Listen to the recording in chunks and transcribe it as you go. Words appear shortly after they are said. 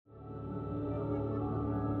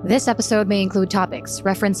This episode may include topics,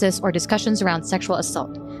 references, or discussions around sexual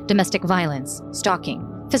assault, domestic violence, stalking,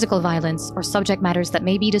 physical violence, or subject matters that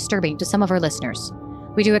may be disturbing to some of our listeners.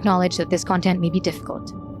 We do acknowledge that this content may be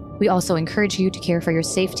difficult. We also encourage you to care for your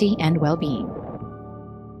safety and well-being.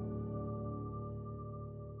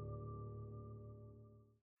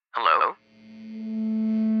 Hello?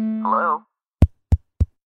 Hello?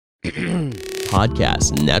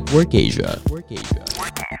 Podcast Network Asia.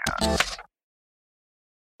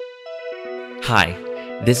 Hi,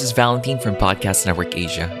 this is Valentine from Podcast Network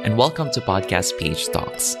Asia, and welcome to Podcast Page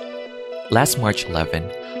Talks. Last March 11,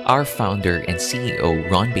 our founder and CEO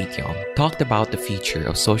Ron Baitiong talked about the future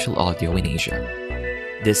of social audio in Asia.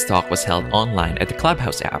 This talk was held online at the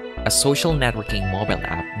Clubhouse app, a social networking mobile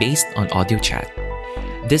app based on audio chat.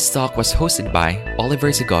 This talk was hosted by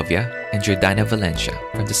Oliver Segovia and Jordana Valencia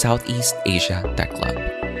from the Southeast Asia Tech Club.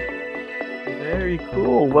 Very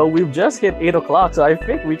cool. Well, we've just hit 8 o'clock, so I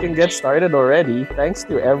think we can get started already. Thanks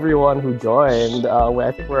to everyone who joined.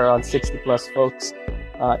 I think we're around 60 plus folks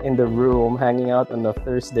in the room hanging out on a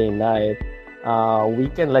Thursday night. We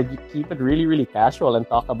can keep it really, really casual and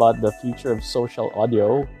talk about the future of social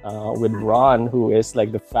audio with Ron, who is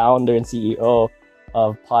the founder and CEO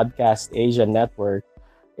of Podcast Asia Network.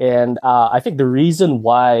 And I think the reason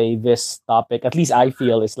why this topic, at least I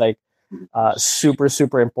feel, is super,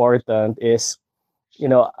 super important is,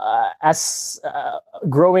 as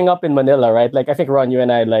growing up in Manila, right? I think, Ron, you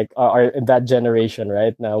and I are in that generation,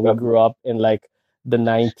 right? Now we grew up in the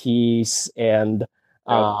 90s and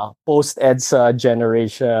post-EDSA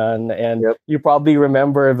generation. And you probably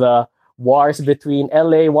remember the wars between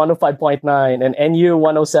LA 105.9 and NU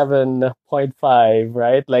 107.5,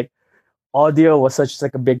 right? Audio was such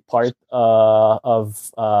a big part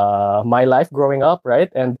of my life growing up,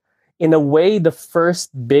 right? And in a way, the first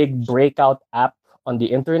big breakout app on the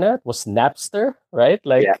internet was Napster, right?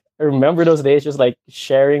 I remember those days, just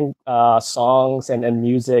sharing songs and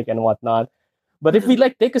music and whatnot. But if we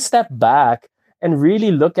take a step back and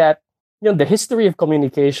really look at the history of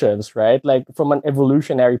communications, right? From an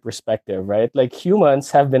evolutionary perspective, right?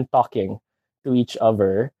 Humans have been talking to each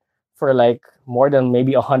other for more than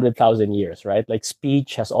maybe 100,000 years, right?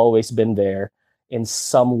 Speech has always been there in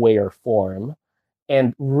some way or form.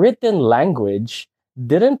 And written language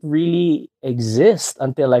didn't really exist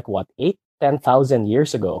until 10,000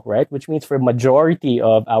 years ago, right? Which means for majority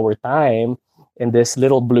of our time in this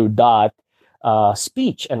little blue dot,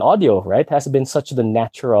 speech and audio, right, has been such the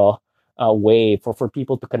natural way for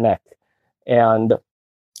people to connect. And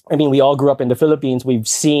I mean, we all grew up in the Philippines. We've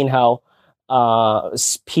seen how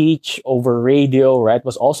speech over radio, right,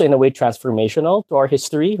 was also in a way transformational to our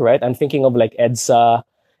history, right? I'm thinking of EDSA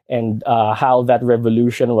and how that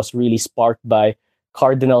revolution was really sparked by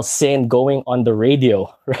Cardinal Sin going on the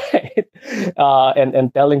radio, right?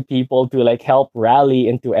 And telling people to help rally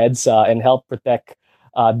into EDSA and help protect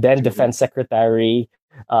then Defense Secretary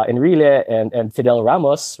Enrile and Fidel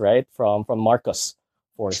Ramos, right, from Marcos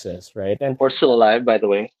forces, right? And We're still alive, by the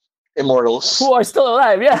way. Immortals. Who are still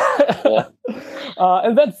alive, yeah.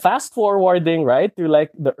 And then fast forwarding, right, to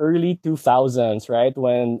the early 2000s, right,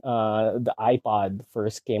 when the iPod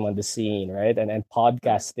first came on the scene, right, and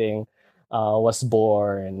podcasting was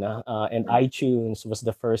born, and iTunes was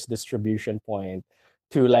the first distribution point,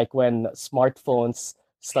 to when smartphones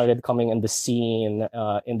started coming on the scene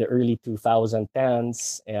in the early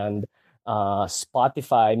 2010s, and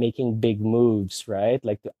Spotify making big moves, right,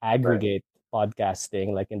 to aggregate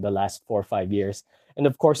podcasting in the last 4 or 5 years, and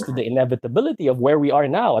of course to the inevitability of where we are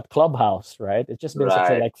now at Clubhouse, right? It's just been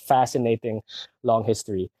such a fascinating long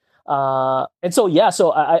history. And so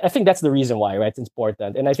I think that's the reason why, right? It's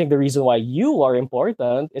important. And I think the reason why you are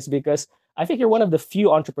important is because I think you're one of the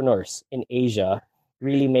few entrepreneurs in Asia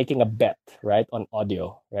really making a bet, right, on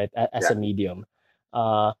audio, right, as a medium.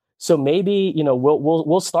 So maybe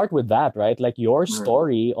we'll start with that, right? Your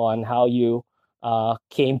story on how you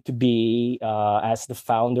came to be as the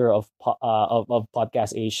founder of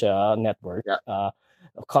Podcast Asia Network,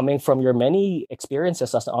 coming from your many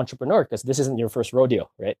experiences as an entrepreneur, because this isn't your first rodeo,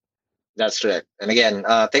 right? That's correct. And again,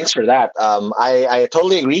 thanks for that. I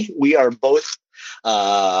totally agree. We are both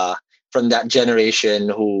from that generation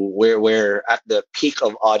who we're at the peak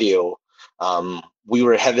of audio. We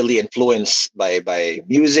were heavily influenced by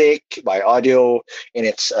music, by audio in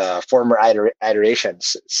its former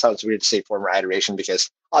iterations. It sounds weird to say former iteration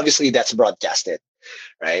because obviously that's broadcasted,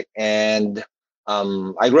 right? And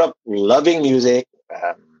I grew up loving music,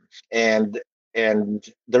 and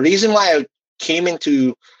the reason why I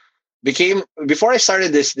became before I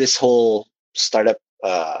started this whole startup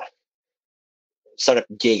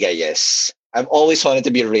gig, I guess I've always wanted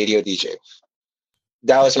to be a radio DJ.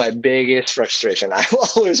 that was my biggest frustration. I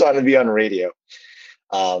always want to be on radio.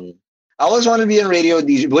 Um, I always wanted to be on radio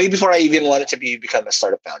way before I even wanted to become a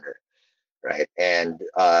startup founder, right? And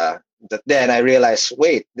then I realized,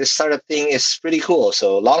 wait, this startup thing is pretty cool.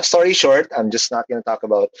 So long story short, I'm just not going to talk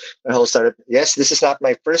about my whole startup. Yes, this is not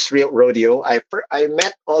my first real rodeo. I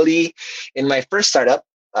met Ollie in my first startup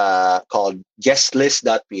called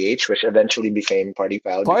guestlist.ph, which eventually became Party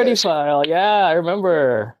File. Party File, yeah, I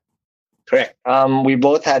remember. Correct. We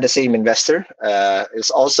both had the same investor.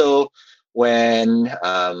 It's also when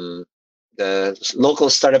the local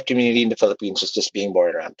startup community in the Philippines was just being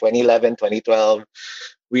born around 2011, 2012.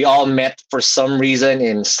 We all met for some reason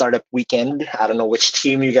in Startup Weekend. I don't know which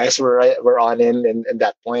team you guys were on in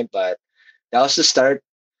that point, but that was the start.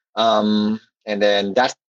 And then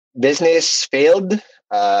that business failed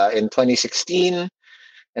in 2016.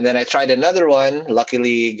 And then I tried another one.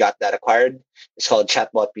 Luckily, got that acquired. It's called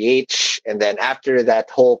Chatbot PH. And then after that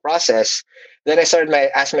whole process, then I started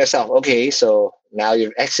asking myself, okay, so now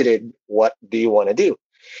you've exited. What do you want to do?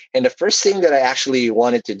 And the first thing that I actually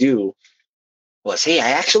wanted to do was, hey, I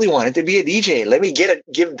actually wanted to be a DJ. Let me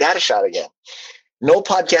give that a shot again. No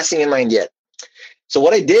podcasting in mind yet. So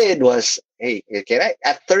what I did was, hey,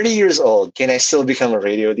 at 30 years old, can I still become a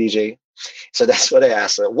radio DJ? So that's what I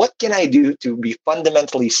asked. What can I do to be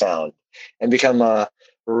fundamentally sound and become a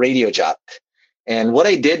radio jock? And what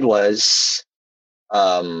I did was,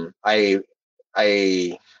 I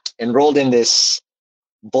enrolled in this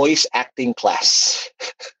voice acting class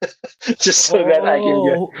just so that I can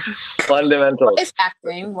get fundamentals. Voice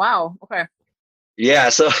acting, wow. Okay. Yeah,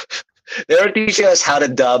 so they were teaching us how to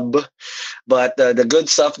dub, but the good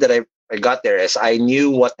stuff that I got there is I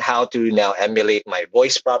knew how to now emulate my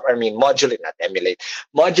voice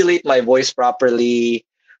modulate my voice properly,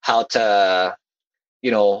 how to,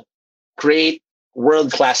 create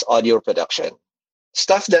world-class audio production,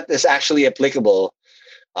 stuff that is actually applicable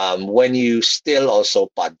when you still also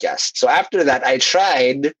podcast. So after that, I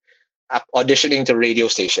tried auditioning to radio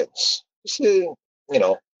stations. So,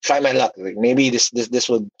 try my luck. Like maybe this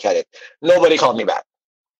would cut it. Nobody called me back.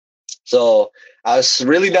 So I was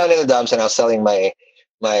really down in the dumps, and I was telling my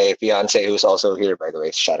fiance, who's also here, by the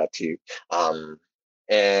way, shout out to you.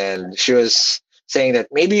 And she was saying that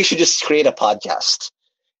maybe you should just create a podcast.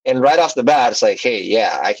 And right off the bat, it's like, hey,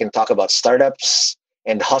 yeah, I can talk about startups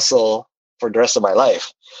and hustle for the rest of my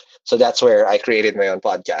life. So that's where I created my own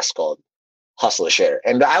podcast called Hustle Share.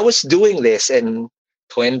 And I was doing this in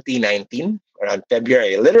 2019, around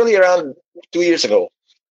February, literally around 2 years ago.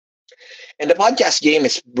 And the podcast game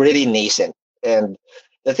is pretty nascent. And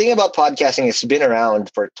the thing about podcasting, it's been around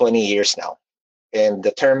for 20 years now. And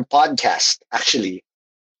the term podcast actually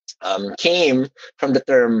came from the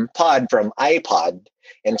term pod from iPod,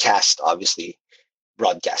 and cast, obviously,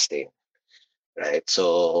 broadcasting. Right?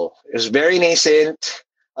 So it was very nascent.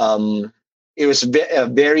 It was a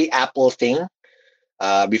very Apple thing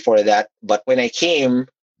before that. But when I came,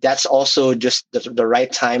 that's also just the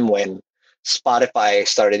right time when Spotify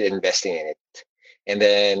started investing in it. And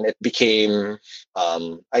then it became,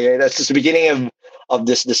 that's just the beginning of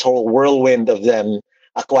this whole whirlwind of them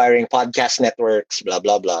acquiring podcast networks, blah,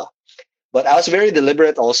 blah, blah. But I was very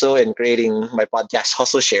deliberate also in creating my podcast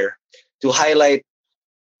Hustle Share to highlight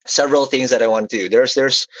several things that I want to do. There's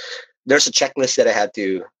a checklist that I had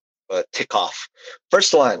to tick off.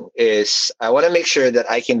 First one is I want to make sure that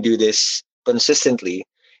I can do this consistently.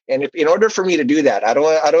 And in order for me to do that, I don't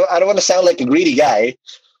want to sound like a greedy guy,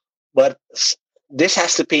 but this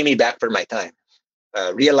has to pay me back for my time.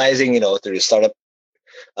 Realizing, through the startup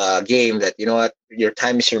game that, your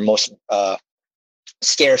time is your most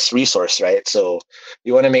scarce resource, right? So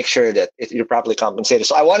you want to make sure that you're properly compensated.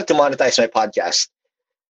 So I wanted to monetize my podcast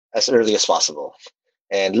as early as possible.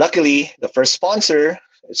 And luckily, the first sponsor,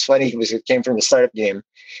 it's funny because it came from the startup game,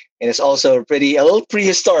 and it's also a little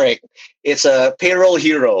prehistoric. It's a Payroll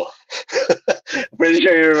Hero. Pretty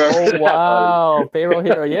sure you remember. Oh, wow. Payroll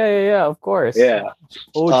Hero. Yeah, of course. Yeah.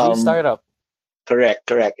 OG startup. Correct.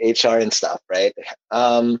 HR and stuff, right?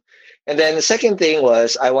 And then the second thing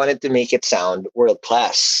was I wanted to make it sound world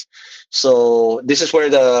class. So this is where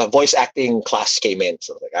the voice acting class came in.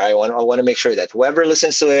 So like I want to make sure that whoever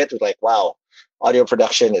listens to it was like, wow, audio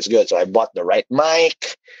production is good. So I bought the right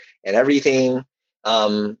mic and everything.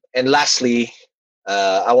 And lastly,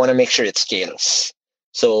 I want to make sure it scales.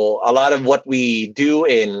 So a lot of what we do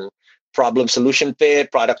in problem solution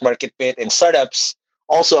fit, product market fit, and startups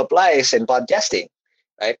also applies in podcasting,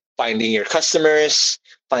 right? Finding your customers,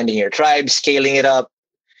 finding your tribe, scaling it up,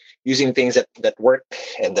 using things that work.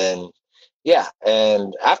 And then,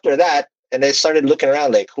 and after that, and I started looking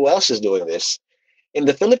around like, who else is doing this? In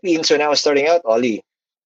the Philippines, when I was starting out, Ollie,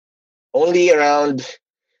 only around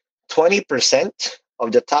 20%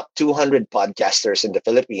 of the top 200 podcasters in the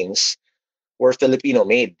Philippines were Filipino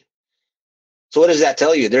made. So what does that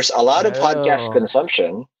tell you? There's a lot of podcast Oh,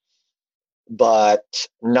 consumption, but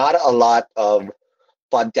not a lot of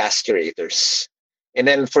podcast curators. And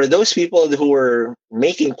then for those people who were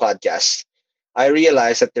making podcasts, I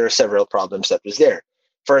realized that there are several problems that was there.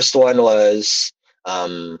 First one was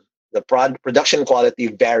um, the production quality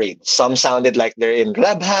varied. Some sounded like they're in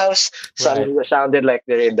clubhouse, right. some sounded like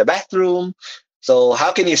they're in the bathroom. So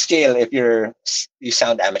how can you scale if you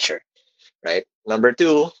sound amateur, right? Number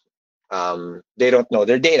two, they don't know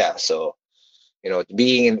their data. So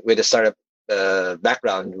being with a startup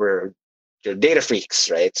background, we're you're data freaks,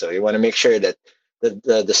 right? So you want to make sure that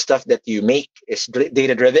the stuff that you make is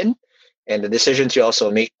data driven, and the decisions you also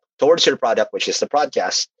make towards your product, which is the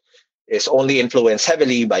podcast, is only influenced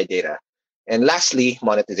heavily by data. And lastly,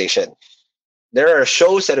 monetization. There are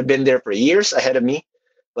shows that have been there for years ahead of me,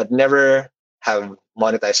 but never have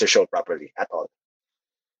monetized their show properly at all.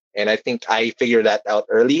 And I think I figured that out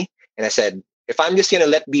early. And I said, if I'm just going to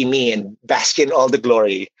let be me and bask in all the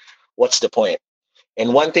glory, what's the point?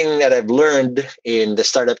 And one thing that I've learned in the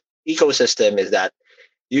startup ecosystem is that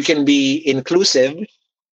you can be inclusive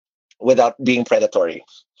without being predatory.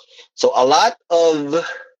 So a lot of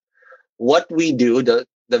what we do, the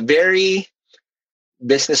very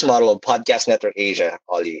business model of Podcast Network Asia,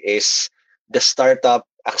 Ollie, is the startup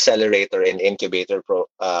accelerator and incubator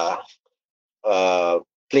uh,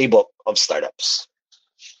 playbook of startups.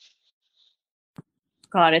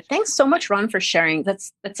 Got it. Thanks so much, Ron, for sharing.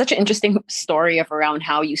 That's such an interesting story of around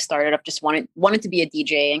how you started up, just wanted to be a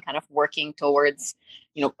DJ and kind of working towards,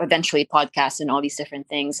 eventually podcasts and all these different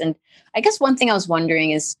things. And I guess one thing I was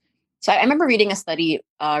wondering is, so I remember reading a study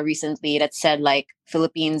recently that said like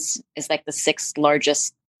Philippines is like the sixth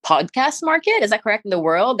largest podcast market. Is that correct in the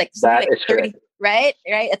world? Like something That like is 30, correct. right?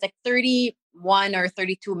 Right. It's like 31 or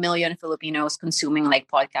 32 million Filipinos consuming like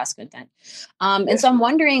podcast content. And Yes. so I'm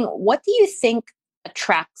wondering, what do you think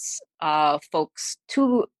attracts folks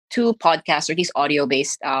to podcasts or these audio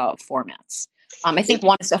based formats? I think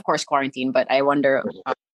one is of course quarantine, but I wonder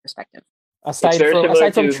perspective. It's Aside very from similar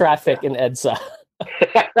aside from to traffic in EDSA.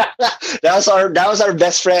 that was our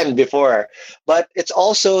best friend before, but it's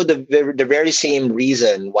also the very same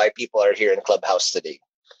reason why people are here in Clubhouse today,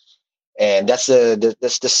 and that's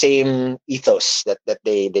the same ethos that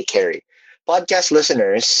they carry. Podcast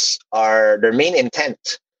listeners are their main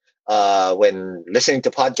intent when listening to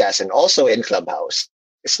podcasts and also in Clubhouse.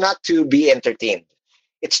 It's not to be entertained;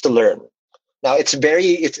 it's to learn. Now, it's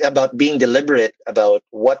about being deliberate about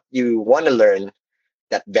what you want to learn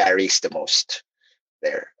that varies the most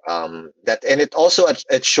there. That and it also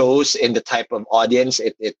it shows in the type of audience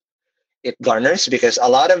it garners, because a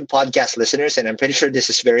lot of podcast listeners, and I'm pretty sure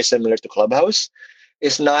this is very similar to Clubhouse,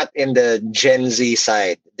 is not in the Gen Z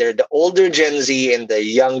side. They're the older Gen Z and the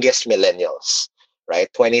youngest millennials,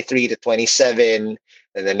 right? 23 to 27,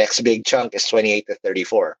 and the next big chunk is 28 to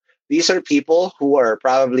 34. These are people who are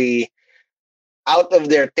probably out of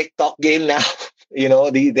their TikTok game now.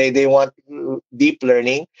 They want deep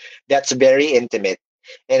learning that's very intimate,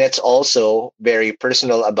 and it's also very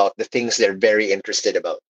personal about the things they're very interested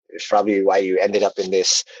about. It's probably why you ended up in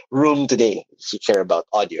this room today to care about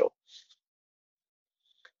audio.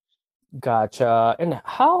 Gotcha. And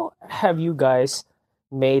how have you guys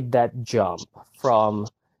made that jump from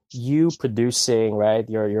you producing, right,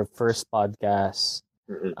 your first podcast,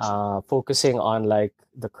 Mhm. focusing on like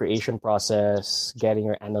the creation process, getting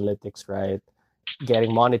your analytics right,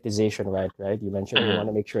 getting monetization right? You mentioned you want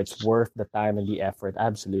to make sure it's worth the time and the effort.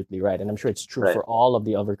 Absolutely right. And I'm sure it's true Right. for all of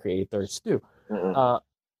the other creators too. Mhm. Uh,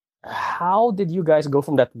 how did you guys go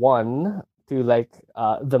from that one to like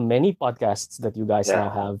the many podcasts that you guys Yeah. now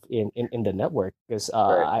have in the network? Because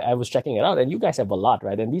Right. I was checking it out, and you guys have a lot,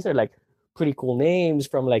 right? And these are like pretty cool names,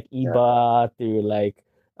 from like Yeah. Iba to like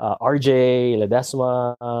RJ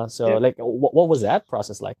Ledesma. So Yeah. like, what was that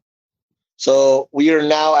process like? So we are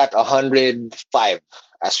now at 105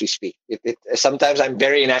 as we speak. Sometimes I'm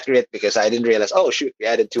very inaccurate because I didn't realize. Oh shoot, we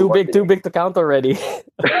added two Too more big, too today. big to count already.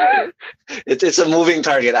 It's a moving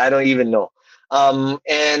target. I don't even know.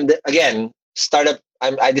 And again, startup.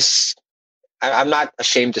 I'm not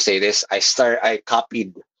ashamed to say this. I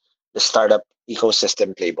copied the startup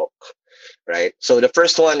ecosystem playbook, right? So the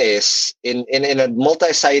first one is in a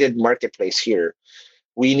multi-sided marketplace here.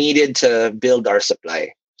 We needed to build our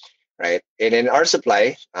supply, right? And in our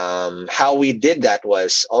supply, how we did that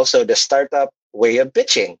was also the startup way of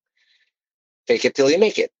pitching: fake it till you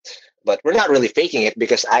make it. But we're not really faking it,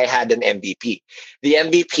 because I had an MVP. The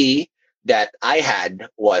MVP that I had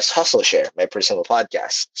was Hustle Share, my personal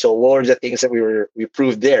podcast. So what were the things that we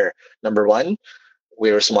proved there? Number one,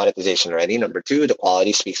 we were monetization ready. Number two, the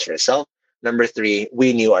quality speaks for itself. Number three,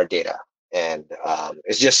 we knew our data. And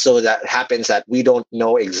it's just so that happens that we don't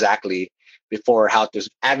know exactly before how to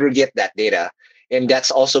aggregate that data. And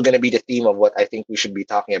that's also going to be the theme of what I think we should be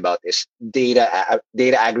talking about is data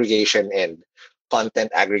aggregation and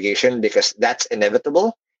content aggregation, because that's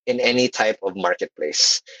inevitable in any type of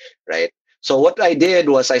marketplace, right? So what I did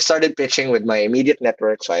was I started pitching with my immediate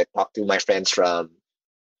network. So I talked to my friends from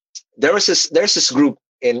there's this group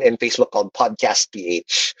in Facebook called Podcast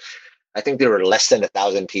PH. I think there were less than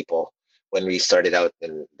 1,000 people when we started out,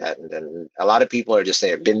 and then a lot of people are just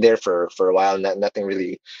been there for a while. Nothing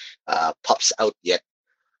really pops out yet,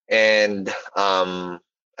 and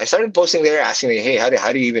I started posting there, asking me, hey, how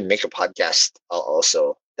do you even make a podcast?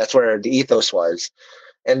 Also, that's where the ethos was,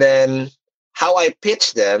 and then how I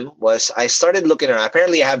pitched them was I started looking around.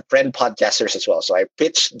 Apparently, I have friend podcasters as well, so I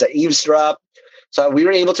pitched the Eavesdrop. So we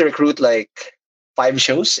were able to recruit like 5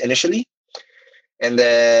 shows initially, and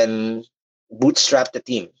then bootstrap the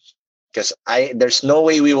team, because there's no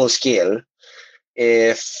way we will scale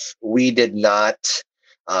if we did not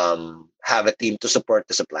have a team to support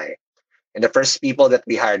the supply. And the first people that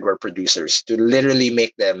we hired were producers to literally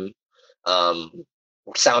make them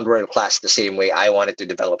sound world class the same way I wanted to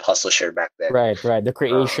develop Hustle Share back then. Right. The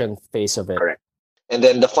creation phase of it. Correct. And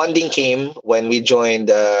then the funding came when we joined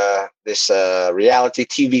this reality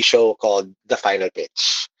TV show called The Final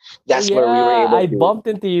Pitch. That's where we were able I bumped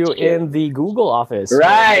into you in the Google office.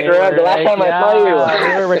 Right. The last time I saw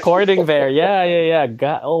you. We were recording there. Yeah.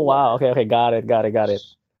 Oh, wow. Okay. Got it.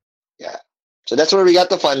 Yeah. So that's where we got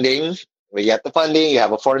the funding. You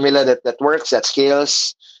have a formula that works, that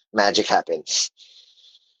scales. Magic happens.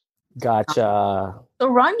 Gotcha. So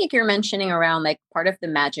Ron, like you're mentioning around, like part of the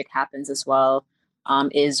magic happens as well,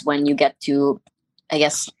 is when you get to, I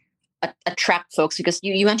guess, attract folks, because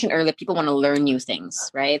you mentioned earlier people want to learn new things,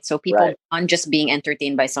 right? So people aren't just being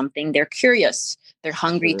entertained by something, they're curious, they're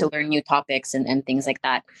hungry to learn new topics and things like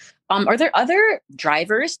that. Are there other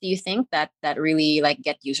drivers, do you think, that really like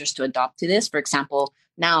get users to adopt to this? For example,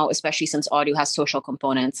 now, especially since audio has social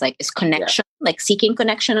components, like is connection, like seeking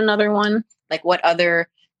connection, another one? Like what other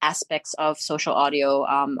aspects of social audio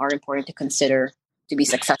are important to consider to be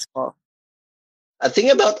successful? A thing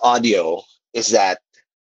about audio is that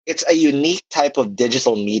it's a unique type of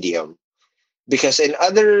digital medium, because in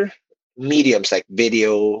other mediums like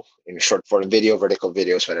video, in short form video, vertical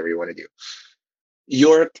videos, whatever you want to do,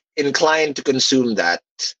 you're inclined to consume that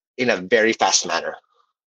in a very fast manner,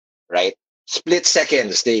 right? Split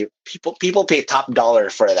seconds, people pay top dollar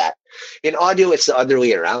for that. In audio, it's the other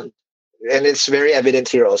way around. And it's very evident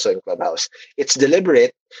here also in Clubhouse. It's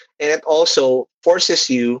deliberate, and it also forces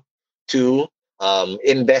you to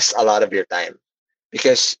invest a lot of your time,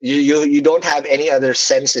 because you don't have any other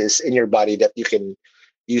senses in your body that you can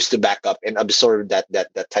use to back up and absorb that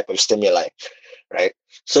type of stimuli, right?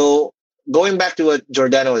 So going back to what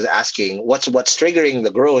Jordana was asking, what's triggering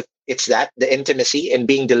the growth? It's that the intimacy and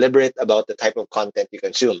being deliberate about the type of content you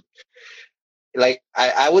consume. Like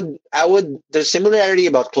I would the similarity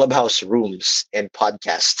about Clubhouse rooms and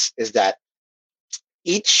podcasts is that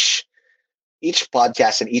each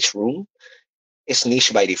podcast and each room is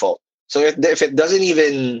niche by default. So if it doesn't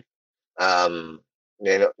even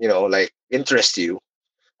like interest you,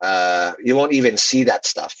 you won't even see that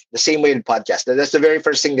stuff. The same way in podcast. That's the very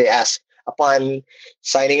first thing they ask upon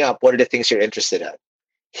signing up. What are the things you're interested in?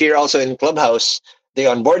 Here also in Clubhouse, they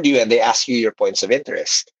onboard you and they ask you your points of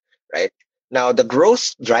interest, right? Now the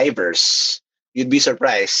growth drivers, you'd be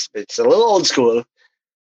surprised. It's a little old school.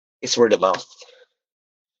 It's word of mouth.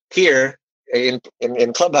 Here in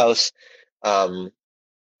Clubhouse,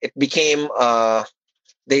 it became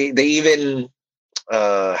they even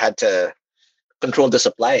had to control the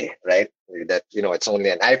supply, right? That it's only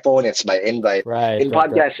an iPhone, it's by invite. Right. In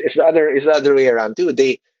podcasts, it's the other way around too.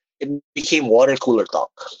 It became water cooler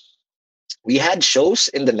talk. We had shows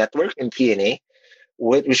in the network in PNA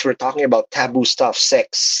which were talking about taboo stuff,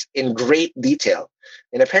 sex, in great detail.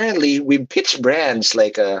 And apparently we pitched brands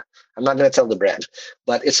like I'm not going to tell the brand,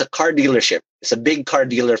 but it's a car dealership. It's a big car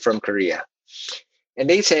dealer from Korea. And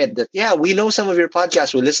they said that, yeah, we know some of your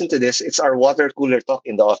podcasts. We listen to this. It's our water cooler talk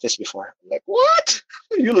in the office before. I'm like, what?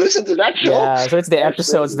 You listen to that show? Yeah, so it's the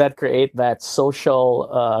episodes that create that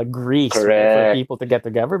social grease for people to get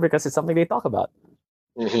together, because it's something they talk about.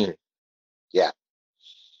 Mm-hmm. Yeah.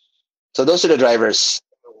 So those are the drivers,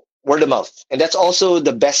 word of mouth. And that's also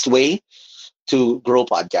the best way to grow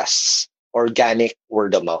podcasts, organic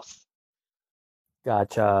word of mouth.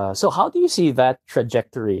 Gotcha. So how do you see that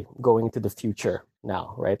trajectory going into the future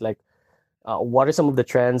now, right? Like, what are some of the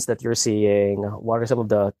trends that you're seeing? What are some of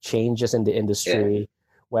the changes in the Yeah. industry?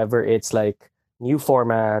 Whether it's like new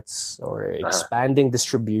formats or Uh-huh. expanding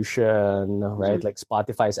distribution, right? Mhm. Like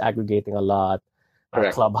Spotify is aggregating a lot.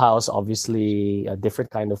 Correct. Clubhouse, obviously, a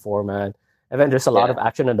different kind of format. And then there's a lot Yeah. of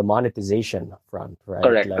action on the monetization front, right?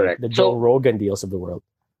 Correct. Like Correct. the Joe So Rogan deals of the world.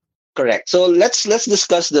 correct. So let's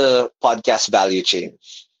discuss the podcast value chain.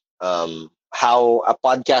 How a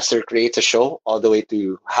podcaster creates a show, all the way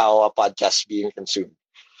to how a podcast is being consumed.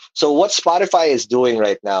 So what Spotify is doing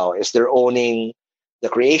right now is they're owning the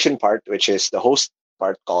creation part, which is the host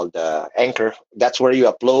part called Anchor. That's where you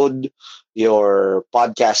upload your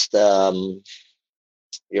podcast,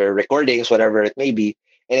 your recordings, whatever it may be,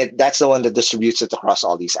 and that's the one that distributes it across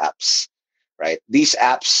all these apps. Right? These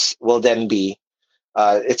apps will then be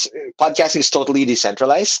it's podcasting is totally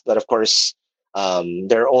decentralized, but of course,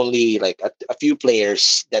 there are only like a few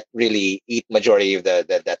players that really eat majority of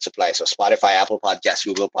that supply. So Spotify, Apple Podcasts,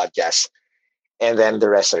 Google Podcasts, and then the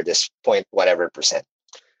rest are this point whatever percent,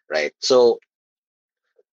 right? So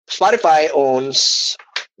Spotify owns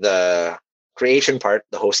the creation part,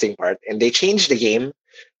 the hosting part, and they changed the game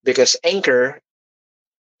because Anchor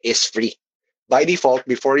is free by default.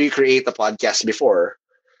 Before you create a podcast,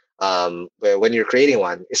 when you're creating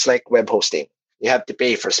one, it's like web hosting. You have to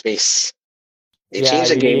pay for space. They Yeah,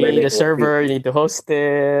 changed the you game by need a making it free. server, you need to host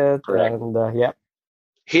it, Correct. and yeah.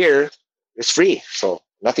 Here, it's free, so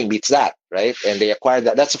nothing beats that, right? And they acquired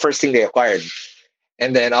that. That's the first thing they acquired.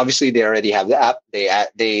 And then obviously they already have the app.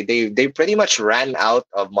 They pretty much ran out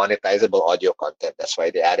of monetizable audio content. That's why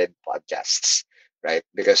they added podcasts, right?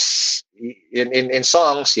 Because in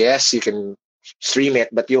songs, yes, you can stream it,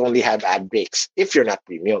 but you only have ad breaks if you're not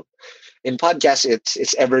premium. In podcasts,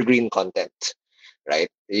 it's evergreen content, right?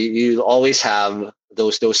 You always have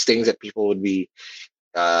those things that people would be.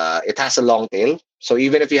 It has a long tail, so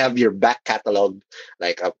even if you have your back catalog,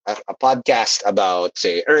 like a podcast about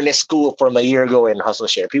say Ernest Koo from a year ago in Hustle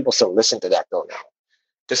Share, people still listen to that till now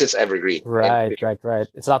because it's evergreen. And Right, right, right.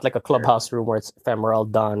 It's not like a clubhouse room where it's ephemeral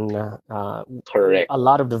done. correct, A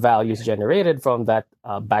lot of the value is generated from that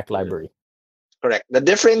back mm, library. correct. The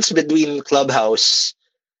difference between Clubhouse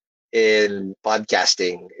in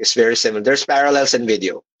podcasting is very similar. There's parallels in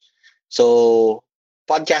video. So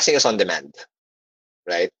podcasting is on demand,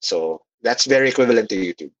 right? So that's very equivalent to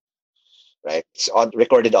YouTube, right? It's on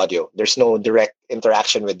recorded audio. There's no direct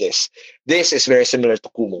interaction with this. This is very similar to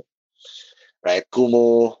Kumu, right?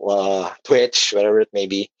 Kumu, Twitch, whatever it may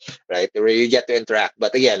be, right? Where you get to interact.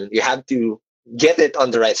 But again, you have to get it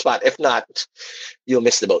on the right spot. If not, you'll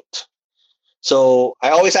miss the boat. So I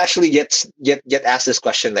always actually get asked this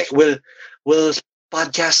question like, will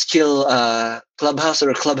podcast kill Clubhouse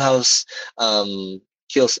or Clubhouse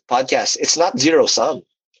kills podcast? It's not zero sum.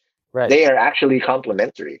 Right. They are actually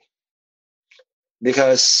complementary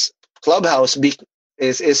because Clubhouse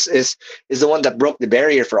is the one that broke the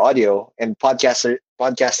barrier for audio, and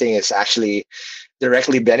podcasting is actually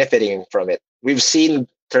directly benefiting from it. We've seen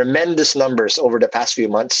tremendous numbers over the past few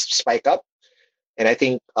months spike up, and I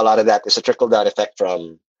think a lot of that is a trickle down effect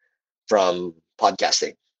from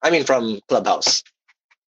podcasting. I mean, from Clubhouse.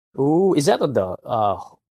 Ooh, is that on the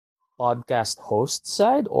podcast host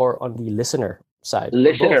side or on the listener side or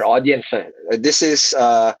Listener both? audience. This is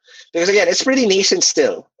because again, it's pretty nascent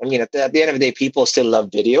still. I mean, at the end of the day, people still love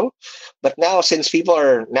video, but now since people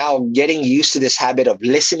are now getting used to this habit of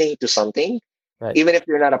listening to something, Right. even if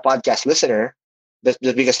you're not a podcast listener, but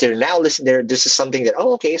because they're now listening, this is something that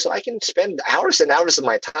okay, so I can spend hours and hours of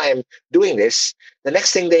my time doing this. The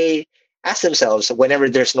next thing they ask themselves, whenever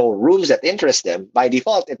there's no rooms that interest them, by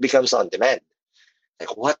default, it becomes on demand.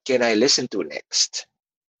 Like, what can I listen to next?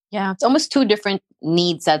 Yeah, it's almost two different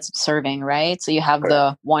needs that's serving, right? So you have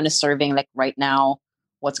the one is serving like right now,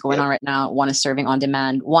 what's going on right now. One is serving on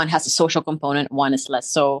demand. One has a social component. One is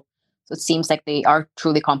less. So it seems like they are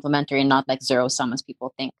truly complementary and not like zero sum as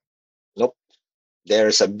people think. Nope.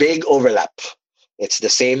 There's a big overlap. It's the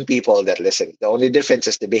same people that listen. The only difference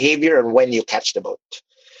is the behavior and when you catch the boat.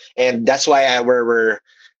 And that's why we're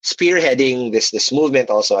spearheading this movement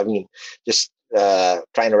also. I mean, just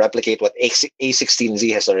trying to replicate what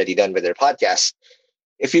A16Z has already done with their podcast.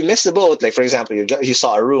 If you miss the boat, like for example, you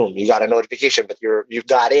saw a room, you got a notification, but you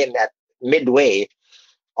got in at midway.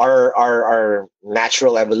 Our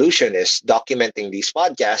natural evolution is documenting these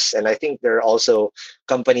podcasts, and I think there are also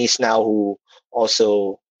companies now who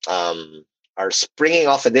also are springing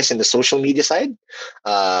off of this in the social media side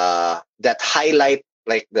that highlight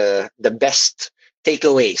like the best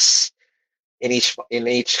takeaways in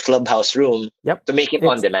each clubhouse room Yep. to make it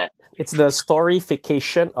on demand. it's the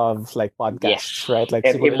storyfication of like podcasts, Yes. right? Like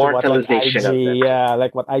And similar to what like immortalization of them. IG, yeah,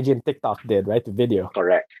 like what IG and TikTok did, right? The video.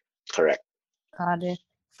 Correct. Correct. Got it.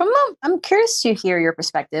 I'm curious to hear your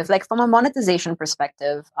perspective, like from a monetization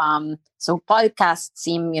perspective. So podcasts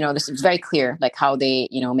seem, this is very clear, like how they,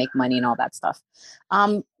 make money and all that stuff.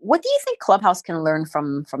 What do you think Clubhouse can learn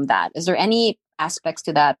from that? Is there any aspects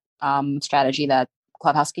to that strategy that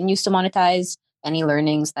Clubhouse can use to monetize? Any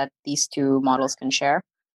learnings that these two models can share?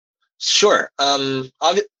 Sure.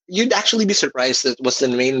 You'd actually be surprised that what's the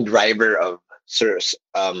main driver of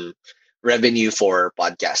revenue for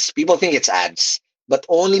podcasts. People think it's ads, but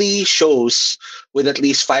only shows with at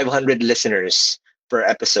least 500 listeners per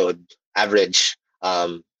episode average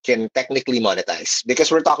can technically monetize because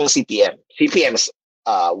we're talking CPM. CPM is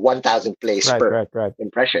 1,000 plays per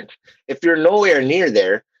impression. If you're nowhere near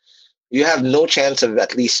there, you have no chance of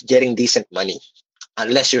at least getting decent money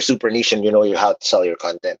unless you're super niche and you know how to sell your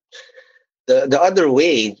content. The other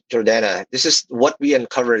way, Jordana, this is what we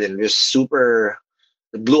uncovered and was super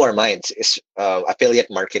blew our minds is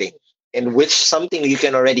affiliate marketing, in which something you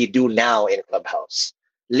can already do now in Clubhouse.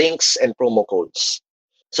 Links and promo codes.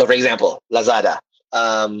 So for example, Lazada.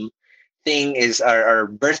 Thing is our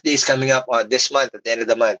birthday's coming up on this month at the end of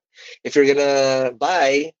the month. If you're gonna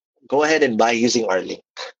buy, go ahead and buy using our link.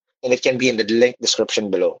 And it can be in the link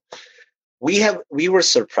description below. We were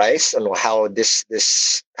surprised on how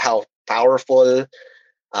how powerful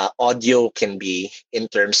audio can be in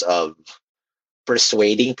terms of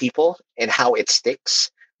persuading people and how it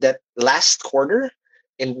sticks. That last quarter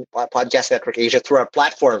in Podcast Network Asia through our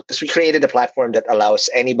platform, because we created a platform that allows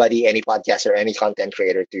anybody, any podcaster, any content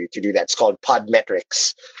creator to do that. It's called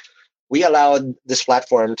Podmetrics. We allowed this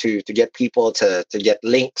platform to get people to get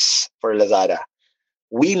links for Lazada.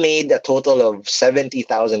 We made a total of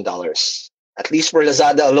 $70,000, at least for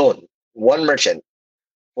Lazada alone, one merchant.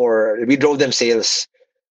 We drove them sales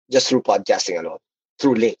just through podcasting alone,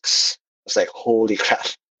 through links. It's like, holy crap,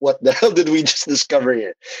 what the hell did we just discover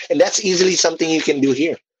here? And that's easily something you can do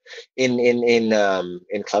here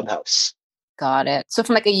in Clubhouse. Got it. So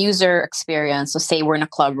from like a user experience, so say we're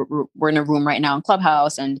in a room right now in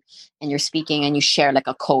Clubhouse and you're speaking and you share like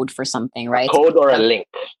a code for something, right? A code or a link.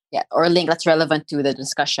 Yeah, or a link that's relevant to the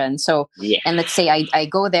discussion. So, and let's say I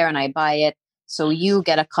go there and I buy it. So you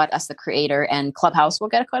get a cut as the creator and Clubhouse will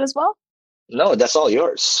get a cut as well? No, that's all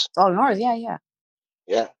yours. It's all yours, yeah.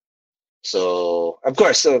 Yeah. So, of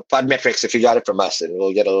course, so Podmetrics, if you got it from us, then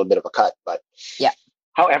we'll get a little bit of a cut. But yeah,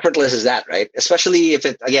 how effortless is that, right? Especially if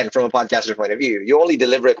it, again, from a podcaster point of view, you only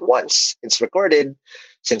deliver it once. It's recorded,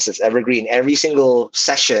 since it's evergreen. Every single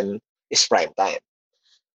session is prime time.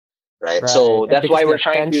 Right. So that's why we're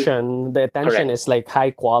trying to... The attention is like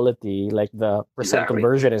high quality, like the percent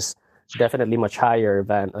conversion is definitely much higher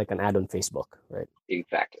than like an ad on Facebook, right?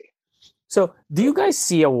 Exactly. So do you guys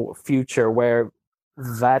see a future where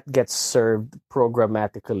that gets served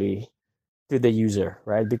programmatically to the user,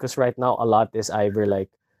 right? Because right now a lot is either like,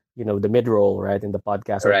 the mid-roll, right, in the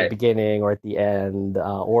podcast or at the beginning or at the end,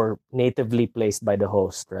 or natively placed by the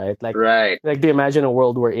host, right? Like do you imagine a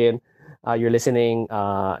world we're in? You're listening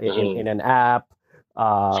in an app.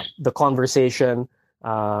 The conversation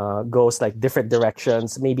goes like different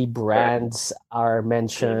directions. Maybe brands are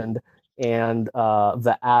mentioned, and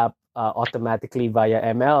the app automatically via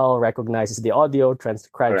ML recognizes the audio,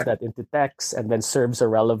 transcribes that into text, and then serves a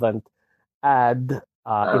relevant ad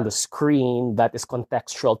in the screen that is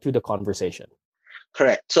contextual to the conversation.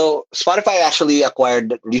 Correct. So Spotify actually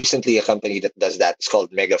acquired recently a company that does that. It's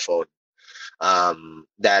called Megaphone.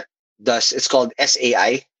 It's called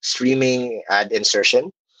SAI, streaming ad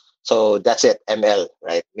insertion. So that's it, ML,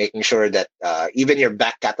 right? Making sure that even your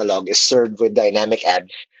back catalog is served with dynamic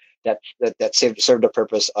ads that serve the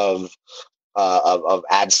purpose of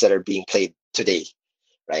ads that are being played today,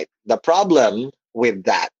 right? The problem with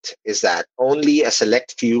that is that only a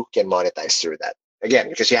select few can monetize through that. Again,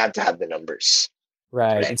 because you have to have the numbers.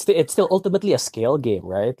 Right. It's still ultimately a scale game,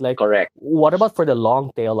 right? Like, correct. What about for the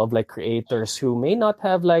long tail of like creators who may not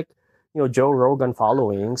have like, Joe Rogan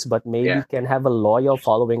followings, but maybe can have a loyal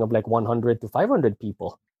following of like 100 to 500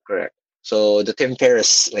 people. Correct. So the Tim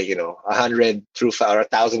Ferriss, 100 true or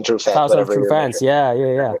 1,000 true fans. 1,000 true fans.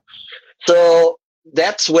 Yeah. So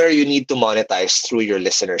that's where you need to monetize through your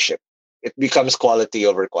listenership. It becomes quality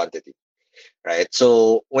over quantity. Right.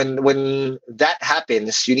 So when that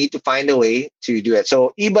happens, you need to find a way to do it.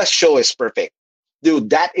 So Iba's show is perfect.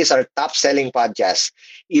 Dude, that is our top selling podcast,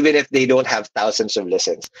 even if they don't have thousands of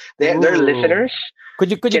listens. They're listeners Could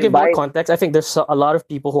you can give more buy. context? I think there's a lot of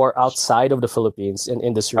people who are outside of the Philippines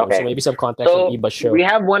in this room, so Okay. maybe some context on So Iba's we show.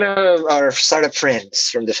 have one of our startup friends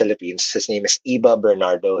from the Philippines. His name is Iba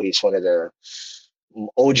Bernardo. He's one of the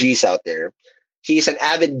OGs out there. He's an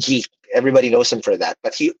avid geek. Everybody knows him for that.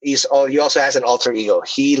 But he also has an alter ego.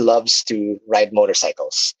 He loves to ride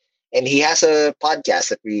motorcycles. And he has a podcast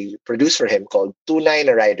that we produce for him called Tunay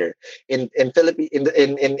na Rider. In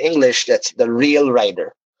English, that's the real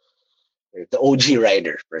rider, the OG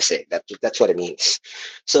rider per se. That's what it means.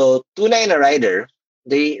 So Tunay na Rider,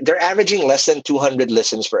 they're averaging less than 200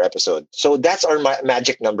 listens per episode. So that's our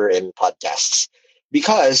magic number in podcasts.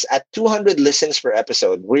 Because at 200 listens per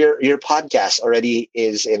episode, your podcast already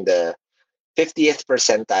is in the 50th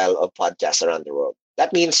percentile of podcasts around the world.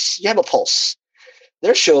 That means you have a pulse.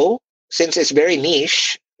 Their show, since it's very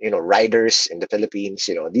niche, riders in the Philippines,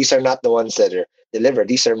 these are not the ones that are delivered.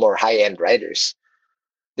 These are more high-end riders.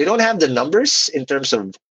 They don't have the numbers in terms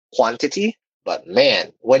of quantity, but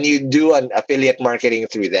man, when you do an affiliate marketing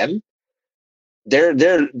through them, their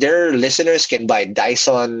listeners can buy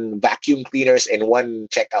Dyson vacuum cleaners in one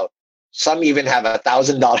checkout. Some even have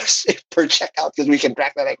 $1,000 per checkout because we can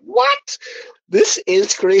track that. Like, what? This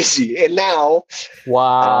is crazy. And now,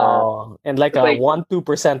 Wow. And like it's a like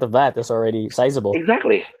 1-2% of that is already sizable.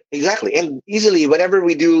 exactly, and easily whenever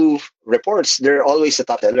we do reports, they're always the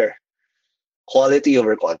top seller. Quality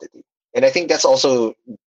over quantity, and I think that's also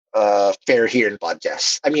fair here in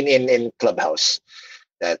podcasts. I mean, in Clubhouse,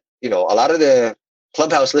 that a lot of the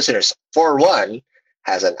Clubhouse listeners, for one,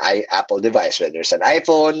 has an Apple device, whether it's an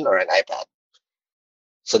iPhone or an iPad.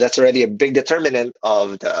 So that's already a big determinant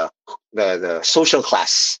of the social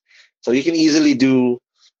class. So you can easily do,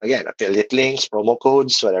 again, affiliate links, promo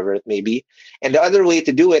codes, whatever it may be. And the other way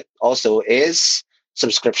to do it also is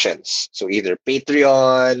subscriptions. So either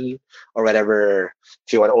Patreon or whatever.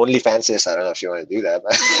 If you want OnlyFans, I don't know if you want to do that.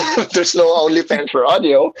 But there's no OnlyFans for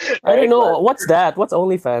audio. I don't right? know. What's that? What's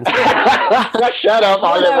OnlyFans? Shut up,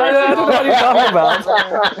 What are you Oliver. talking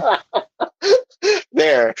about?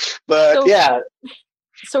 There. But So- yeah,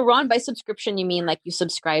 So, Ron, by subscription, you mean like you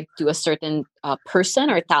subscribe to a certain person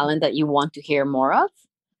or talent that you want to hear more of?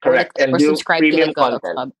 correct. Or And do subscribe to premium like a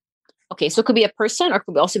content. club? Okay, so it could be a person or it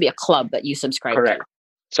could also be a club that you subscribe Correct. to.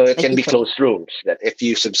 So it Like can you be pay. closed rooms that if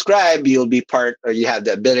you subscribe, you'll be part, or you have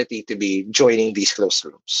the ability to be joining these closed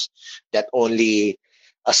rooms that only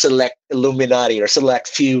a select Illuminati or select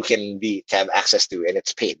few can have access to, and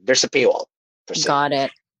it's paid. There's a paywall per se. Got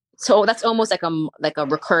it. So that's almost like a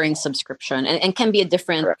recurring subscription, and can be a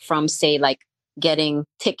different Correct. from say like getting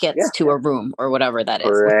tickets Yeah. to a room or whatever that is.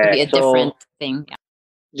 It could be a Correct. So- different thing. Yeah.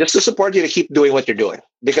 Just to support you to keep doing what you're doing,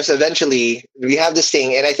 because eventually we have this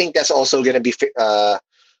thing, and I think that's also going to be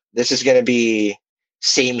this is going to be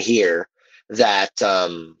same here, that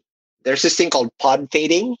there's this thing called pod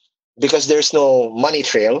fading, because there's no money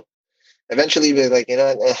trail. Eventually we're like, I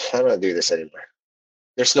don't want to do this anymore.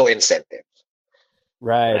 There's no incentive.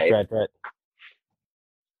 Right.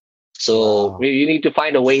 So Wow. you need to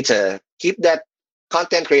find a way to keep that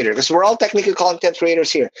content creator, because we're all technically content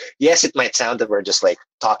creators here. Yes, it might sound that we're just like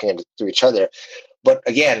talking to each other, but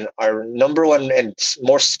again, our number one and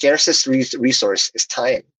more scarcest resource is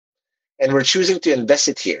time, and we're choosing to invest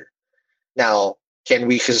it here. Now, can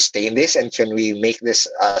we sustain this, and can we make this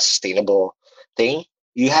a sustainable thing?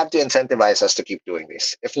 You have to incentivize us to keep doing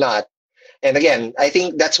this. If not, and again, I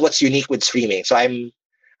think that's what's unique with streaming. So I'm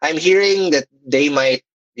hearing that they might,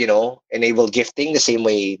 enable gifting the same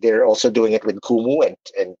way they're also doing it with Kumu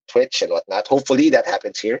and Twitch and whatnot. Hopefully that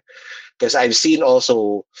happens here, because I've seen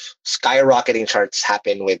also skyrocketing charts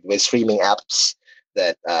happen with streaming apps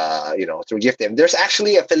that through gifting. There's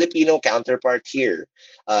actually a Filipino counterpart here,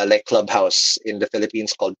 like Clubhouse in the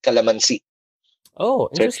Philippines, called Calamansi. Oh,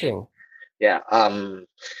 So interesting. Yeah,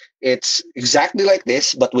 it's exactly like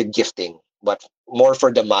this, but with gifting, but more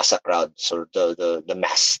for the massa crowd, so the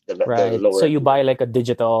mass, the Right. lower. So you buy like a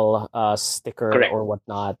digital sticker Correct. or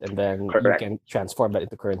whatnot, and then you Correct. can transform that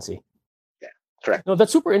into currency. Correct. No,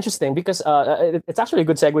 that's super interesting, because it's actually a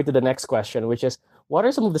good segue to the next question, which is, what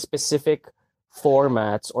are some of the specific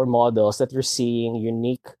formats or models that you're seeing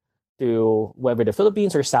unique to whether the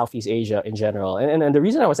Philippines or Southeast Asia in general? And the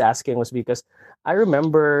reason I was asking was because I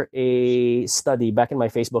remember a study back in my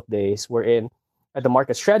Facebook days wherein at the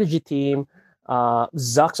market strategy team,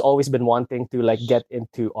 Zuck's always been wanting to like get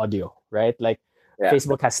into audio, right? Like Yeah.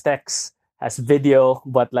 Facebook has text, has video,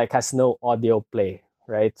 but like has no audio play,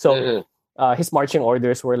 right? So Mhm. his marching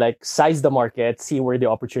orders were like size the market, see where the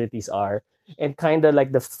opportunities are, and kind of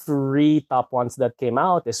like the three top ones that came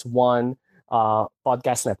out is one,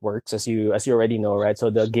 podcast networks, as you already know, right? So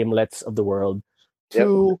the Gimlets of the world. Yep.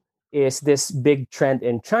 Two, is this big trend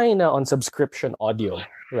in China on subscription audio,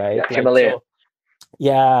 right? Yeah, Like, Himalaya. so,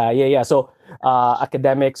 yeah. So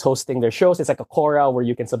academics hosting their shows, it's like a Quora where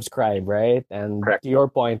you can subscribe, right? And Correct. to your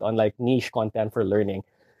point on like niche content for learning.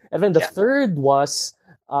 And then the Yeah. third was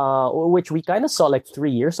which we kind of saw like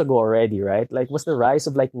 3 years ago already, right? Like was the rise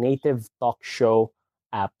of like native talk show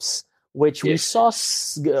apps, which we Yes. saw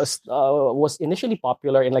was initially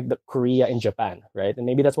popular in like the Korea and Japan, right? And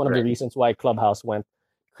maybe that's one of the Right. reasons why Clubhouse went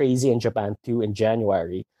crazy in Japan too in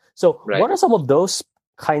January. So, Right. what are some of those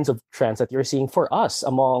kinds of trends that you're seeing for us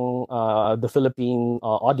among the Philippine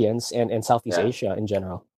audience and Southeast Yeah. Asia in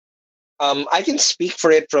general? I can speak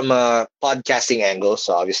for it from a podcasting angle,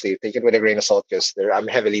 so obviously take it with a grain of salt because I'm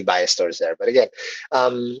heavily biased towards there. But again,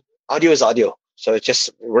 audio is audio, so it's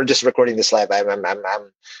just we're just recording this live.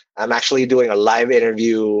 I'm actually doing a live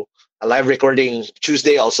interview, a live recording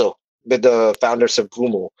Tuesday also with the founders of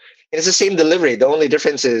Kumu. And it's the same delivery. The only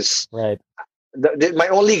difference is Right. my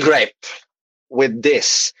only gripe with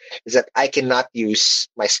this is that I cannot use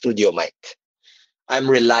my studio mic. I'm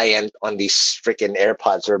reliant on these freaking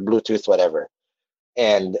AirPods or Bluetooth, whatever.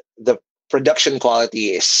 And the production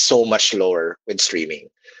quality is so much lower with streaming.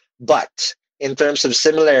 But in terms of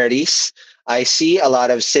similarities, I see a lot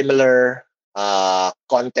of similar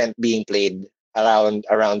content being played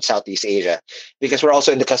around Southeast Asia because we're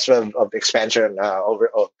also in the cusp of expansion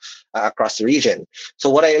across the region. So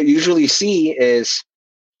what I usually see is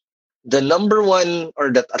the number one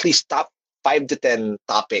or the at least top 5 to 10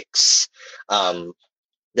 topics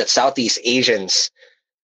that Southeast Asians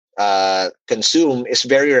consume is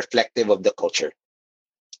very reflective of the culture.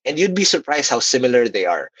 And you'd be surprised how similar they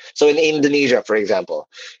are. So in Indonesia, for example,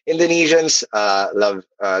 Indonesians love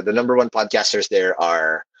the number one podcasters there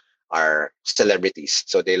are celebrities.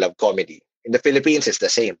 So they love comedy. In the Philippines, it's the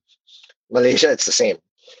same. Malaysia, it's the same.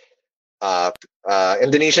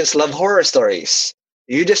 Indonesians love horror stories.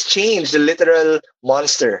 You just change the literal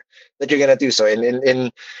monster that you're gonna do. So in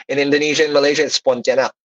Indonesia and Malaysia, it's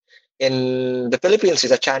Pontianak. In the Philippines,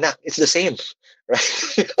 it's a Chanak. It's the same,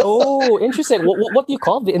 right? Oh, interesting. What do you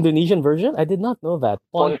call the Indonesian version? I did not know that.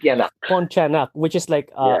 Pontianak. Pontianak, which is like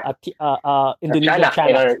Indonesian Chanak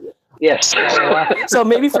in Chanak. our, yes. So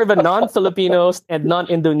maybe for the non-Filipinos and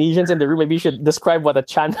non-Indonesians in the room, maybe you should describe what a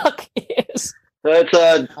Chanak is.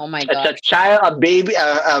 So Oh my it's a god. child, a baby,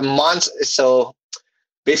 a monster. So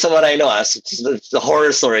based on what I know, it's the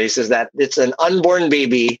horror stories is that it's an unborn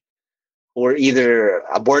baby who were either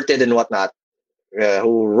aborted and whatnot,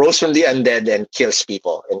 who rose from the undead and kills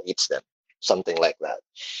people and eats them, something like that.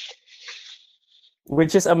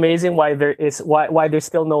 Which is amazing why why there's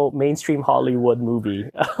still no mainstream Hollywood movie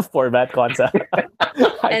for that concept.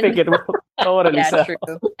 I think it will totally Yeah, sell. true.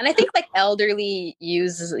 And I think like elderly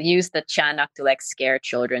use the Chanak to like scare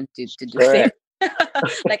children to do things. Correct.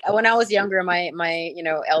 Like when I was younger, my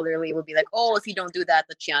elderly would be like, "Oh, if you don't do that,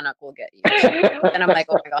 the Chanak will get you." And I'm like,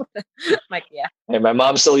 "Oh my god!" I'm like, yeah. And my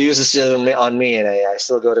mom still uses it on me, and I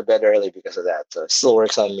still go to bed early because of that. So it still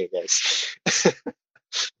works on me, guys.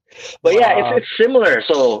 But yeah, Wow. it's similar.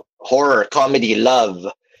 So horror, comedy, love,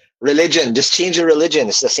 religion. Just change your religion.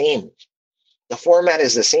 It's the same. The format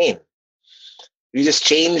is the same. You just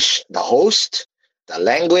change the host, the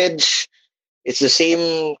language. It's the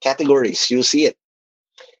same categories. You'll see it.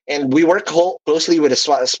 And we work closely with the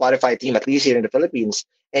Spotify team, at least here in the Philippines,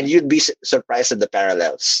 and you'd be surprised at the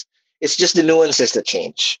parallels. It's just the nuances that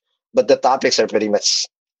change, but the topics are pretty much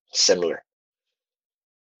similar.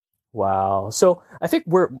 Wow. So I think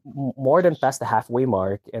we're more than past the halfway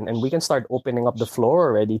mark, and we can start opening up the floor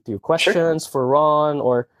already to questions for Ron,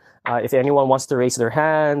 or if anyone wants to raise their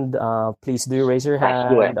hand, please do raise your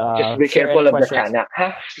hand. Let's do it. Just be share careful any of the questions. Chanak,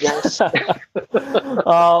 huh? Yes.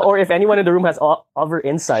 Or if anyone in the room has other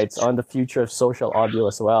insights on the future of social audio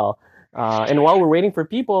as well. And while we're waiting for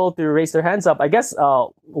people to raise their hands up, I guess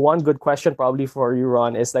one good question probably for you,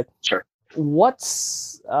 Ron, is like, Sure. what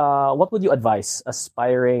would you advise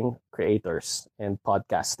aspiring creators and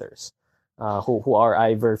podcasters who are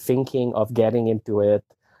either thinking of getting into it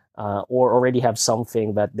or already have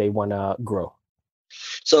something that they want to grow?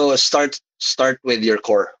 So start with your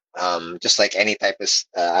core. Just like any type of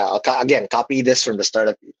again, copy this from the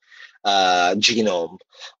startup genome,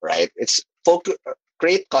 right? It's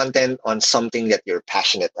create content on something that you're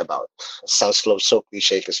passionate about. Sounds so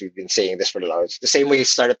cliche because we've been saying this for the longest. The same way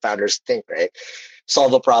startup founders think, right?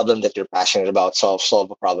 Solve a problem that you're passionate about. Solve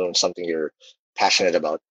a problem on something you're passionate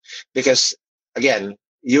about. Because again,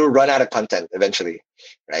 you run out of content eventually,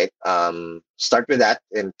 right? Start with that,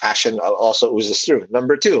 and passion also oozes through.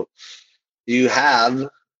 Number 2, you have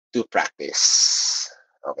to practice.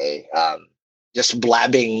 Okay, just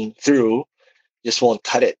blabbing through just won't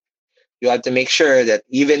cut it. You have to make sure that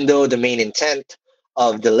even though the main intent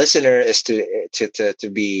of the listener is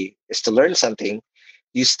to learn something,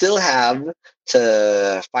 you still have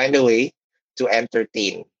to find a way to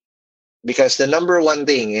entertain. Because the number one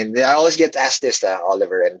thing, and I always get asked this,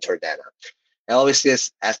 Oliver and Jordana, I always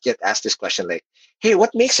get asked this question like, "Hey,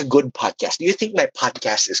 what makes a good podcast? Do you think my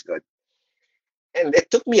podcast is good?" And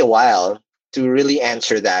it took me a while to really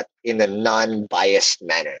answer that in a non-biased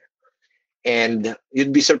manner. And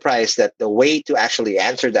you'd be surprised that the way to actually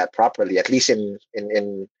answer that properly, at least in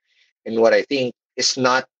what I think, is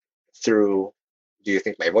not through, "Do you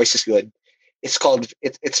think my voice is good?" It's called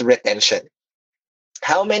it's retention.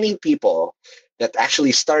 How many people that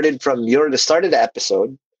actually started from the start of the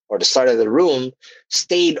episode or the start of the room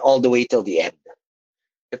stayed all the way till the end?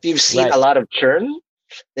 If you've seen Right. a lot of churn,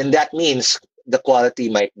 then that means the quality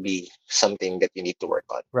might be something that you need to work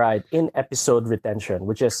on. Right. In episode retention,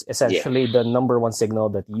 which is essentially the number one signal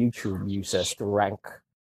that YouTube uses to rank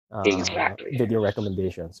Exactly. video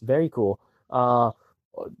recommendations. Very cool.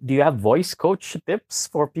 Do you have voice coach tips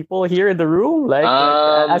for people here in the room? Like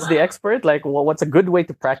as the expert, like what's a good way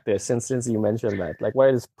to practice? Since you mentioned that, like what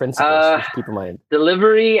are the principles to keep in mind?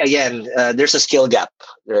 Delivery, again, there's a skill gap.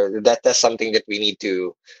 That's something that we need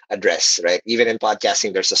to address, right? Even in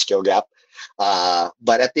podcasting, there's a skill gap.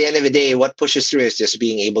 But at the end of the day, what pushes through is just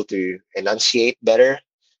being able to enunciate better.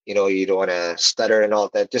 You know, you don't want to stutter and all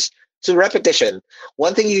that. Just so repetition.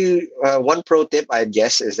 One pro tip I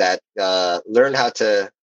guess is that learn how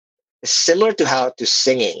to, similar to how to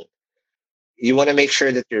singing. You want to make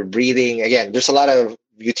sure that you're breathing. Again, there's a lot of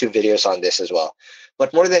YouTube videos on this as well.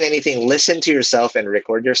 But more than anything, listen to yourself and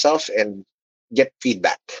record yourself and get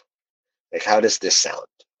feedback. Like, how does this sound?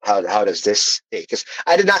 How does this take? Because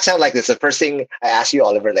I did not sound like this. The first thing I asked you,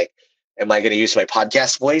 Oliver, like, am I going to use my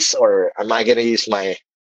podcast voice or am I going to use my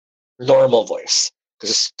normal voice? Because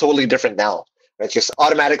it's totally different now, right? Because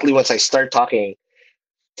automatically once I start talking,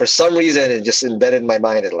 for some reason it just embedded in my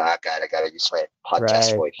mind that, like, God, I got to use my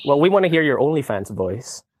podcast voice. Well, we want to hear your OnlyFans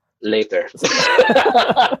voice. Later.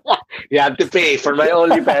 You have to pay for my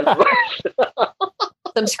OnlyFans voice.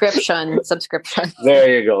 Subscription.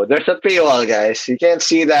 There you go. There's a paywall, guys. You can't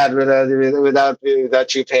see that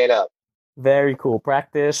without you paying up. Very cool.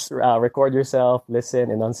 Practice, record yourself, listen,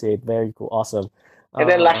 enunciate. Very cool. Awesome. And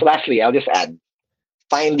then lastly, I'll just add,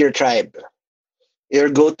 find your tribe, your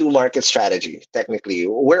go-to market strategy. Technically,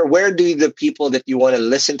 where do the people that you want to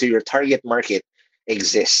listen to, your target market,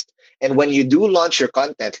 exist? And when you do launch your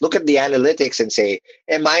content, look at the analytics and say,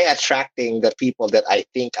 am I attracting the people that I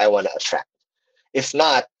think I want to attract? If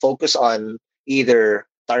not, focus on either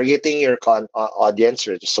targeting your audience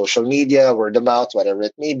or social media, word of mouth, whatever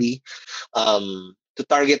it may be, to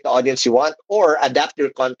target the audience you want, or adapt your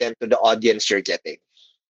content to the audience you're getting.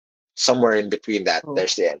 Somewhere in between that,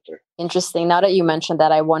 there's the answer. Interesting. Now that you mentioned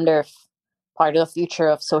that, I wonder if part of the future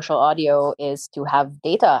of social audio is to have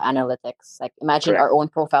data analytics. Like, imagine our own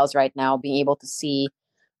profiles right now, being able to see,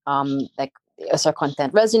 like, is our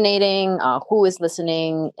content resonating, who is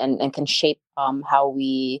listening, and can shape how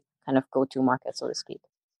we kind of go to market, so to speak.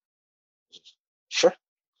 Sure.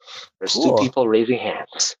 There's Cool. 2 people raising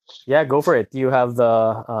hands. Yeah, go for it. You have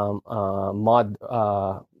the mod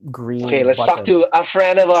green. Okay, let's button. talk to a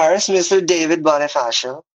friend of ours, Mr. David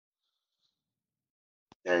Bonifacio.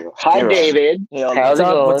 There you go. Hi, Hey, Ron. David. Hey, Oliver. How's it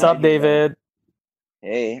going? What's up, David?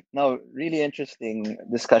 Hey, no, really interesting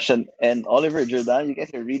discussion. And Oliver, Jordan, you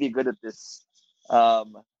guys are really good at this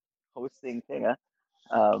hosting thing.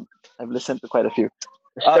 I've listened to quite a few.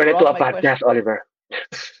 Turn it to a Ron, my podcast, Oliver.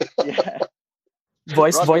 Yeah.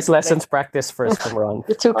 Voice Ron, lessons practice first from Ron.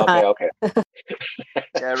 You're too kind. Okay.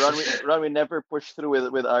 Yeah, Ron, we never pushed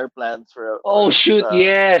through with our plans for. Oh, shoot,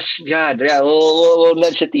 yes. God, yeah, we'll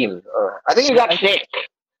nudge the team. I think you got sick.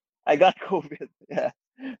 I got COVID. Yeah.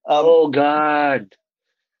 Oh, God.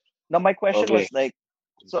 Now my question Okay. was like,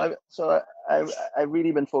 I've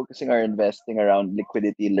really been focusing our investing around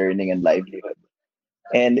liquidity, learning, and livelihood.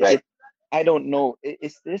 And Right. I don't know, do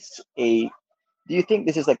you think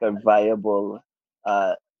this is like a viable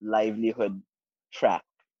livelihood track,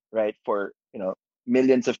 right, for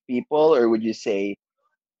millions of people, or would you say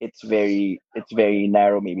it's very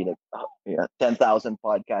narrow, maybe like 10,000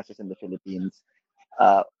 podcasters in the Philippines,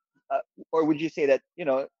 or would you say that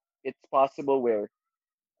it's possible where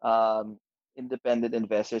independent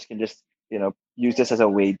investors can just use this as a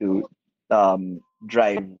way to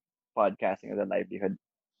drive podcasting as a livelihood?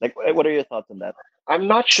 Like, what are your thoughts on that? I'm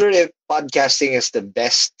not sure if podcasting is the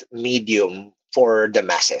best medium for the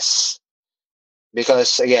masses,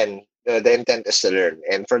 because again, the intent is to learn,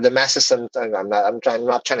 and for the masses, sometimes I'm not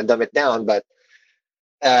trying to dumb it down, but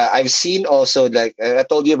I've seen also, like I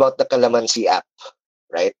told you about the Calamansi app,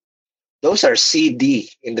 right? Those are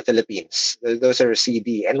CD in the Philippines. Those are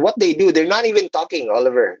CD. And what they do, they're not even talking,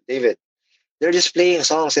 Oliver, David. They're just playing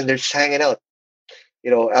songs and they're just hanging out.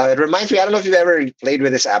 It reminds me, I don't know if you've ever played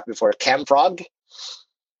with this app before, Camfrog,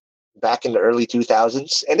 back in the early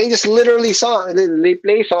 2000s. And they just literally they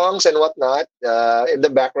play songs and whatnot. In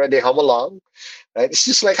the background, they hum along, right? It's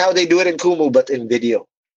just like how they do it in Kumu, but in video,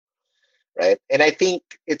 right? And I think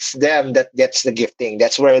it's them that gets the gifting.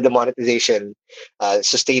 That's where the monetization,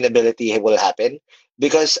 sustainability will happen.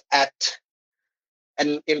 Because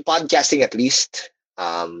and in podcasting at least,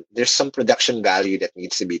 there's some production value that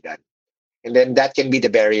needs to be done. And then that can be the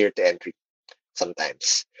barrier to entry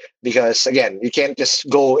sometimes. Because again, you can't just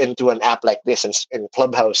go into an app like this in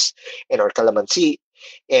Clubhouse or Calamansi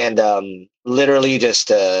and literally just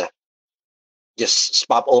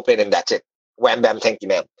pop open and that's it. Wham bam, thank you,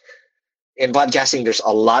 ma'am. In podcasting, it's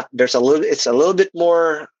a little bit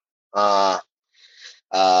more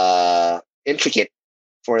intricate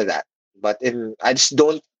for that. But I just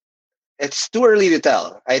don't. It's too early to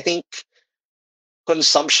tell. I think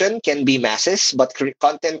consumption can be masses, but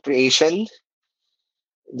content creation,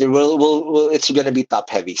 there will it's going to be top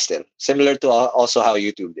heavy still. Similar to also how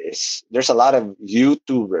YouTube is. There's a lot of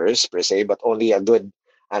YouTubers per se, but only a good,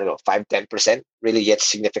 I don't know, 5-10% really gets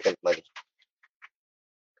significant money.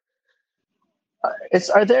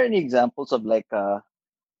 Are there any examples of like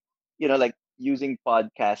like using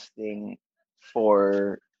podcasting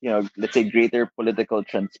for let's say greater political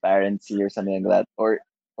transparency or something like that, or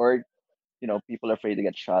people are afraid to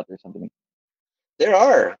get shot or something? There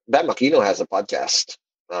are. Bam Aquino has a podcast,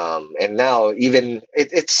 and now even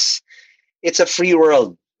it's a free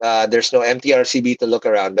world. There's no MTRCB to look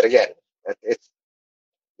around, but again,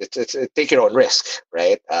 it's take your own risk,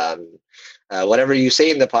 right? Whatever you say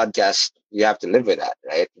in the podcast, you have to live with that,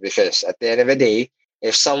 right? Because at the end of the day,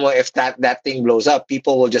 if that thing blows up,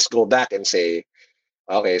 people will just go back and say,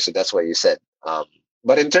 okay, so that's what you said.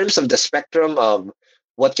 But in terms of the spectrum of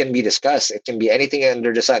what can be discussed, it can be anything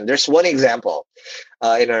under the sun. There's one example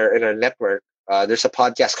in our network. There's a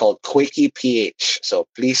podcast called Quickie PH. So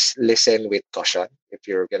please listen with caution if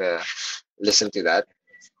you're gonna listen to that.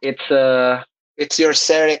 It's your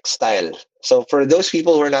Serex style. So for those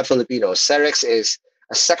people who are not Filipinos, Serex is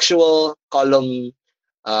a sexual column,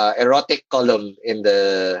 erotic column in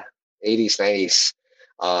the 80s, 90s.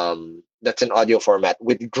 That's an audio format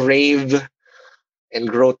with grave and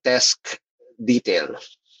grotesque detail.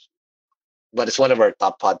 But it's one of our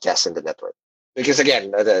top podcasts in the network. Because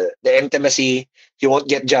again, the intimacy, you won't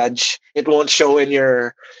get judged. It won't show in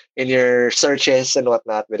your searches and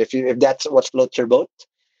whatnot. But if that's what floats your boat,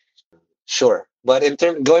 sure. But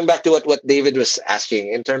going back to what David was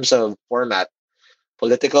asking, in terms of format,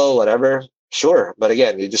 political, whatever, sure. But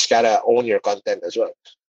again, you just gotta own your content as well.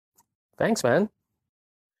 Thanks, man.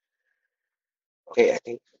 Okay, I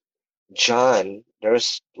think John,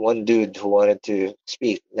 there's one dude who wanted to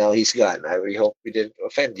speak. Now he's gone. We hope we didn't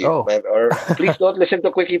offend you. Oh. Or please don't listen to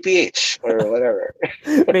Quickie PH or whatever.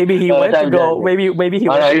 Maybe he went to go. Maybe he went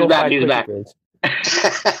to go find he's back.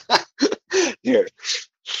 Here.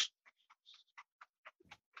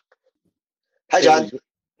 Hi, John.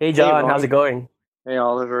 Hey, John. How's it going? Hey,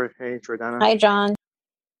 Oliver. Hey, Jordana. Hi, John.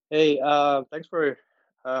 Hey, thanks for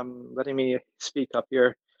letting me speak up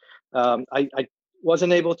here. I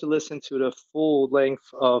wasn't able to listen to the full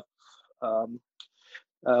length of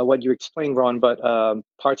what you explained, Ron, but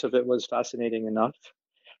parts of it was fascinating enough.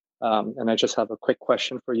 And I just have a quick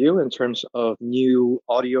question for you in terms of new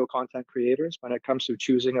audio content creators when it comes to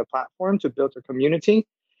choosing a platform to build a community.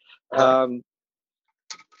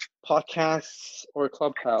 Podcasts or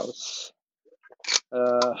Clubhouse?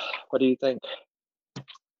 What do you think?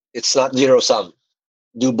 It's not zero sum.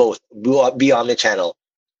 Do both. Be omnichannel.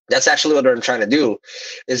 That's actually what I'm trying to do,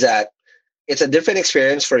 is that it's a different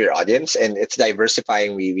experience for your audience and it's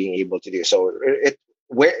diversifying we being able to do. So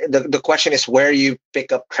the question is where you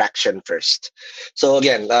pick up traction first. So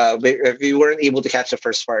again, if you weren't able to catch the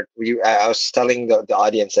first part, I was telling the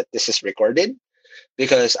audience that this is recorded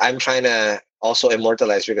because I'm trying to also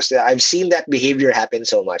immortalize, because I've seen that behavior happen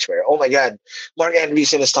so much where, oh my God, Mark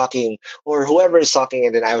Andreessen is talking or whoever is talking,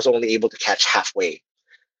 and then I was only able to catch halfway.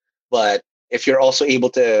 But if you're also able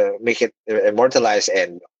to make it immortalize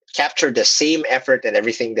and capture the same effort and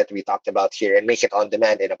everything that we talked about here and make it on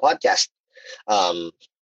demand in a podcast,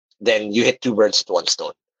 then you hit two birds with one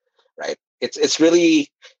stone, right? It's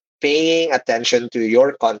really paying attention to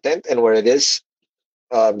your content and where it is.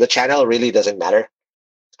 The channel really doesn't matter.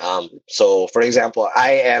 So for example,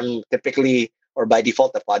 I am typically or by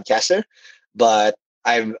default a podcaster, but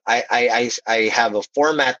I have a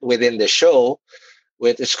format within the show,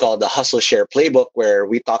 which is called the Hustle Share Playbook, where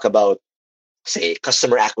we talk about, say,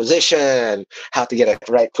 customer acquisition, how to get a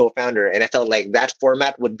right co-founder. And I felt like that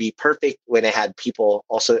format would be perfect when I had people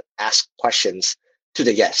also ask questions to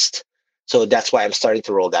the guest. So that's why I'm starting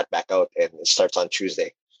to roll that back out, and it starts on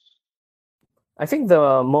Tuesday. I think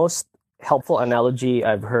the most helpful analogy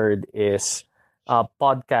I've heard is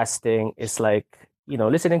podcasting is like,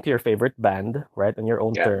 listening to your favorite band, right, on your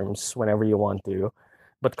own Yeah. terms whenever you want to.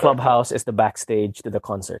 But Clubhouse is the backstage to the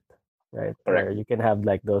concert, right? Correct. Where you can have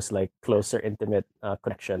like those like closer, intimate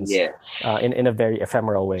connections Yeah, in a very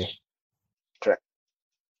ephemeral way. correct.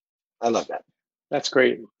 I love that. That's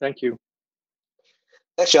great. Thank you.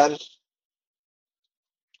 Thanks, John.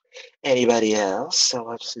 Anybody else that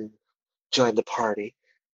wants to join the party?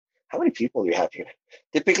 How many people do you have here?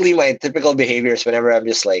 Typically, my typical behavior is whenever I'm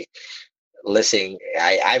just like listening,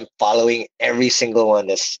 I'm following every single one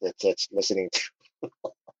that's listening to.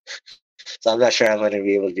 So I'm not sure I'm going to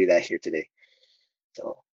be able to do that here today.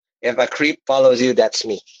 So if a creep follows you, that's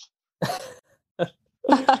me.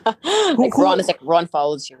 Like Ron is like Ron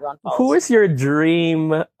follows you. Ron follows. Who is your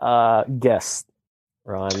dream guest,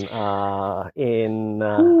 Ron?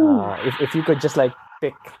 If you could just like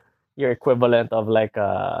pick your equivalent of like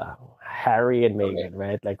Harry and Meghan,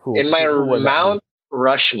 right? Like who? In my who would that Mount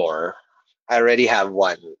Rushmore, I already have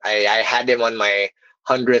one. I had him on my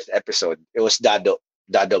 100th episode. It was Dado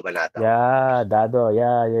Manata. be? Yeah, Dado.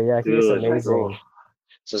 Yeah. He was Dude, amazing.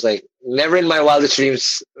 So it's like never in my wildest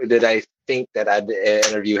dreams did I think that I'd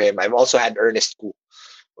interview him. I've also had Ernest Koo,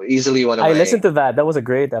 easily one of I my. listened to that. That was a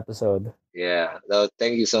great episode. Yeah, no,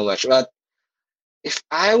 thank you so much. But if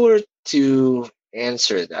I were to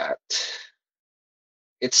answer that,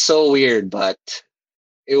 it's so weird, but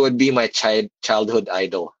it would be my childhood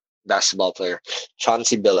idol, basketball player,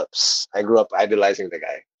 Chauncey Billups. I grew up idolizing the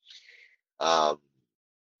guy.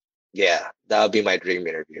 Yeah, that would be my dream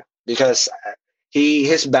interview because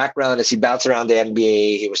his background is he bounced around the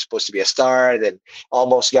NBA. He was supposed to be a star, then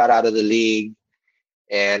almost got out of the league,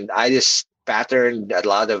 and I just patterned a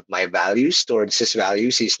lot of my values towards his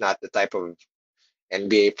values. He's not the type of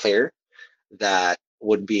NBA player that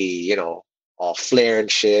would be, all flair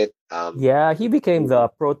and shit. Yeah, he became the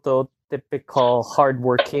prototypical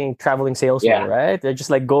hardworking traveling salesman, Yeah. right? They're just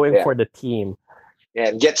like going Yeah. for the team,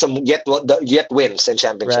 and get wins and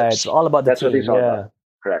championships. right? It's all about the That's what team. he's all Yeah. about.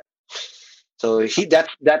 Correct. So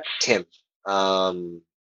that's him.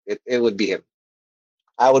 It would be him.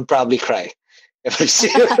 I would probably cry if I see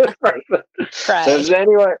him in person. Cry. So if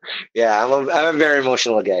anyone, yeah, I'm a very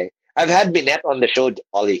emotional guy. I've had Binette on the show,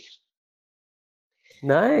 Ollie,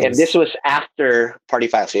 Nice. and this was after Party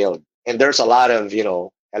File failed. And there's a lot of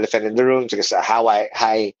elephant in the room because how I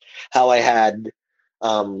had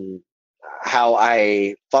how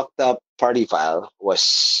I fucked up Party File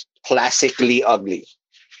was classically ugly,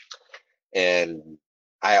 and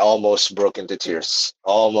I almost broke into tears,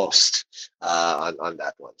 almost on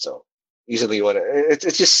that one. So usually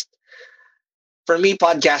it's just for me,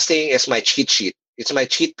 podcasting is my cheat sheet. It's my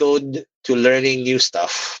cheat code to learning new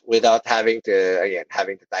stuff without having the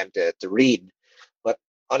time to read. But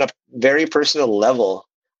on a very personal level,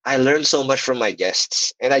 I learn so much from my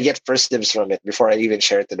guests, and I get first dibs from it before I even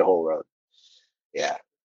share it to the whole world. Yeah,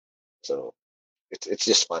 so it's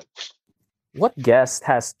just fun. What guest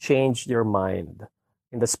has changed your mind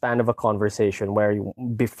in the span of a conversation where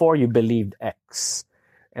before you believed X,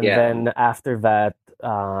 and Yeah. then after that,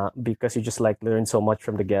 because you just like learned so much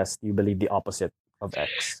from the guest, you believe the opposite of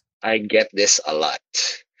X? I get this a lot,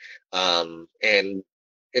 and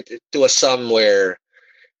it to a sum where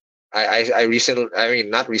I recently,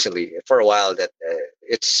 not recently, for a while, that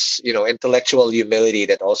it's intellectual humility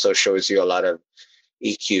that also shows you a lot of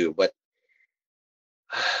EQ, but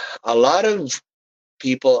a lot of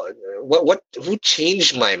people, who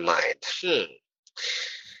changed my mind?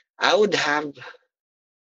 I would have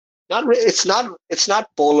not. It's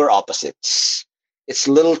not polar opposites. It's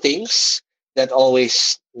little things that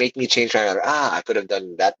always make me change my mind. I could have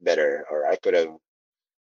done that better, or I could have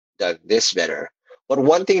done this better. But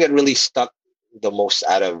one thing that really stuck the most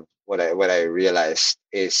out of what I realized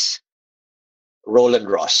is Roland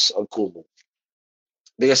Ross of Kumu,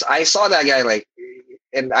 because I saw that guy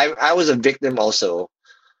and I was a victim also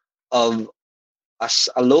of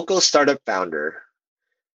a local startup founder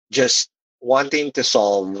just wanting to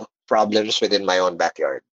solve problems within my own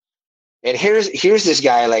backyard. And here's this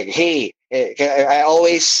guy hey, I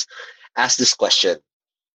always ask this question.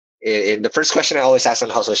 In the first question I always ask on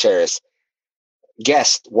Hustle Share is,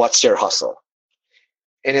 guest, what's your hustle?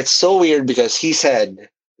 And it's so weird because he said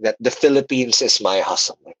that the Philippines is my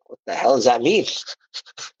hustle. Like, what the hell does that mean?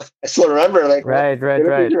 I still remember, like, what? Right, right,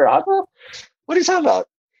 Philippines right. are hustle? What are you talking about?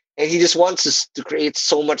 And he just wants us to create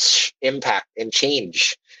so much impact and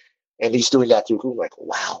change. And he's doing that through Google. Like,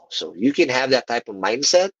 wow. So you can have that type of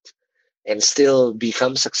mindset and still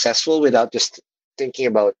become successful without just thinking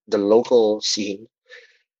about the local scene.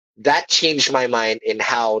 That changed my mind in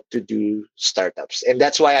how to do startups. And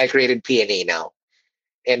that's why I created PNA now.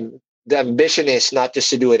 And the ambition is not just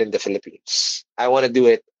to do it in the Philippines. I want to do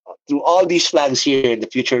it through all these flags here in the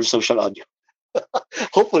future of social audio.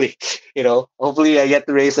 Hopefully, hopefully I get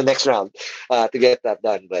to raise the next round to get that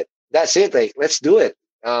done. But that's it. Like, let's do it.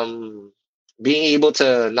 Being able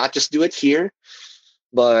to not just do it here,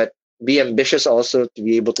 but be ambitious also to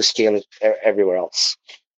be able to scale it everywhere else.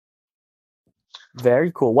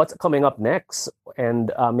 Very cool. What's coming up next?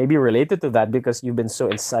 And maybe related to that, because you've been so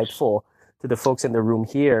insightful to the folks in the room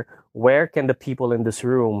here, where can the people in this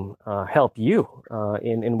room help you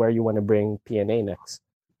in where you want to bring PNA next?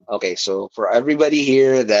 Okay, so for everybody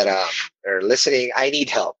here that are listening, I need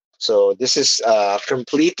help. So this is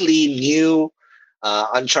completely new,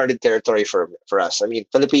 uncharted territory for us. I mean,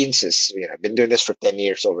 Philippines is, I've been doing this for 10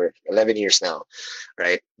 years, over 11 years now,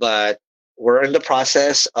 right? But we're in the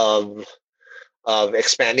process of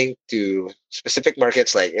expanding to specific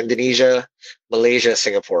markets like Indonesia, Malaysia,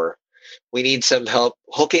 Singapore. We need some help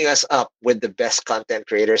hooking us up with the best content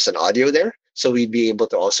creators and audio there, so we'd be able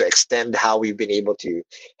to also extend how we've been able to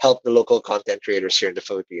help the local content creators here in the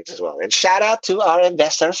Philippines as well. And shout out to our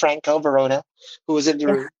investor, Franco Verona, who was in the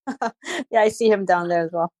room. Yeah, I see him down there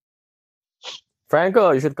as well.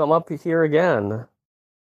 Franco, you should come up here again.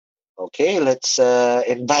 Okay, let's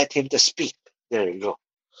invite him to speak. There you go.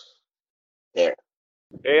 There.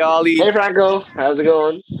 Hey, Ollie. Hey, Franco. How's it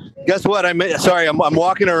going? Guess what? I'm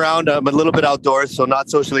walking around. I'm a little bit outdoors, so not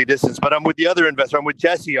socially distanced. But I'm with the other investor. I'm with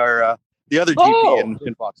Jesse, the other GP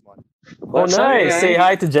in Foxmont. Oh, nice. Say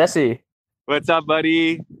hi to Jesse. What's up,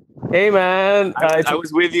 buddy? Hey, man. I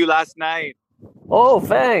was with you last night. Oh,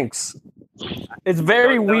 thanks. It's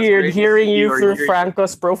very weird hearing you through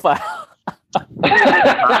Franco's profile.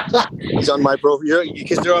 He's on my profile.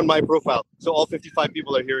 Because they're on my profile. So all 55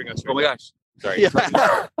 people are hearing us. Oh my gosh. Sorry. Yeah.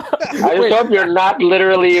 I just hope you're not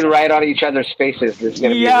literally right on each other's faces. This is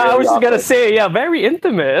gonna be really I was awkward. going to say, very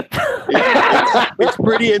intimate. It's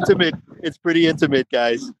pretty intimate. It's pretty intimate,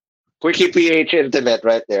 guys. Quickie PH intimate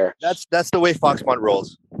right there. That's the way Foxmont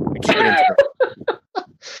rolls. We keep it intimate.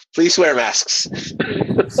 Please wear masks.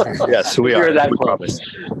 Yes, we You're are. that We close. promise.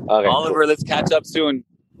 Okay, Oliver, let's catch up soon.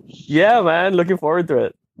 Yeah, man. Looking forward to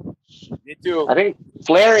it. Me too. I think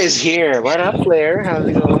Flair is here. What up, Flair? How's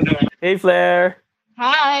it going? Hey, Flair.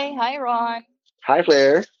 Hi Ron. Hi,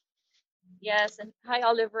 Flair. Yes, and hi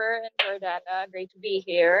Oliver and Jordana. Great to be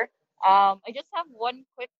here. I just have one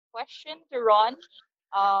quick question to Ron.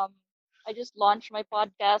 I just launched my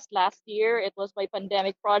podcast last year. It was my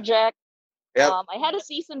pandemic project. Yep. I had a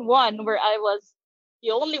season 1 where I was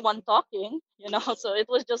the only one talking, so it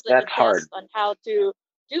was just like That's a hard. test on how to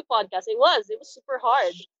do podcasts. It was super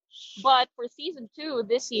hard. But for season 2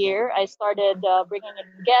 this year, I started bringing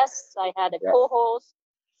in guests. I had a co-host.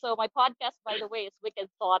 So my podcast, by the way, is Wicked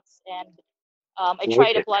Thoughts, and I tried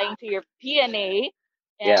Wicked. applying to your PNA,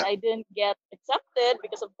 and I didn't get accepted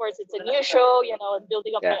because, of course, it's a new show,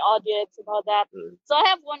 building up my audience and all that. So I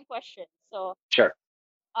have one question. So, Sure.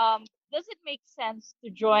 does it make sense to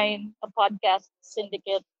join a podcast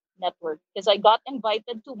syndicate network? Because I got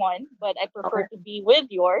invited to one, but I prefer to be with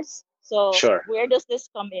yours. So Sure. where does this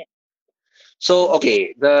come in? So,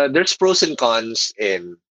 okay, there's pros and cons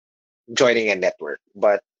in joining a network,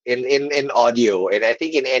 but in audio, and I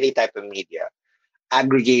think in any type of media,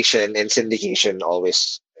 aggregation and syndication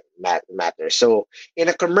always matter. So, in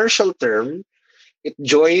a commercial term,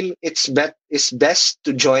 it's best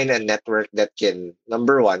to join a network that can,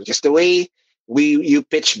 number one, just the way you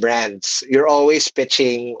pitch brands, you're always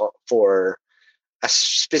pitching for a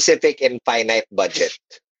specific and finite budget.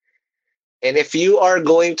 And if you are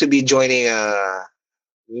going to be joining a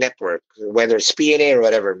network, whether it's PNA or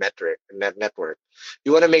whatever network,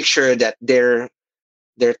 you want to make sure that their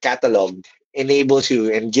catalog enables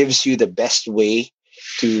you and gives you the best way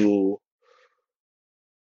to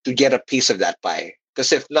get a piece of that pie.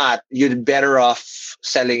 Because if not, you're better off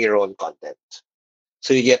selling your own content.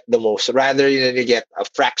 So you get the most, rather than you get a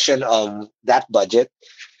fraction of that budget.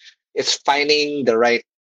 It's finding the right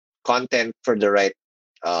content for the right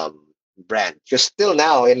brand. Because still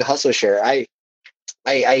now in Hustle Share, I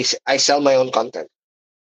sell my own content,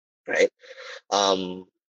 right? And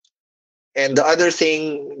the other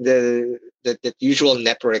thing that usual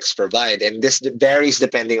networks provide, and this varies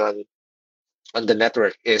depending on on the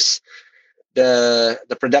network is the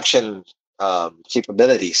production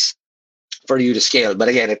capabilities for you to scale. But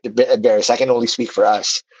again, it varies. I can only speak for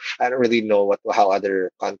us. I don't really know how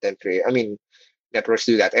other networks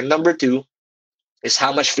do that. And number two is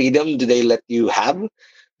how much freedom do they let you have?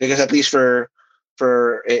 Because at least for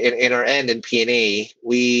in our end in PNA,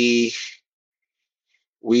 we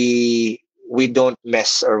don't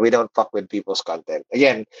mess or we don't fuck with people's content.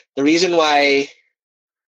 Again, the reason why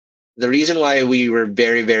we were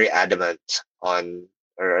very, very adamant on,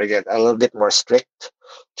 or again, a little bit more strict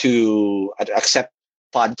to accept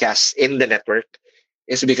podcasts in the network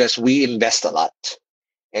is because we invest a lot.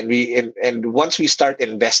 And once we start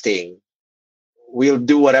investing, we'll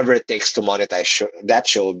do whatever it takes to monetize that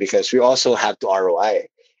show, because we also have to ROI.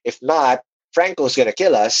 If not, Franco's going to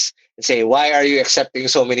kill us and say, why are you accepting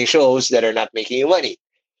so many shows that are not making you money?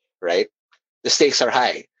 Right? The stakes are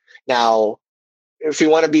high. Now, if we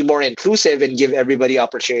want to be more inclusive and give everybody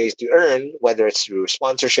opportunities to earn, whether it's through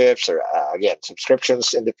sponsorships or, again,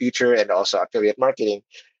 subscriptions in the future and also affiliate marketing,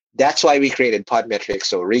 that's why we created Podmetrics.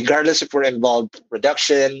 So regardless if we're involved with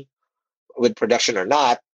production or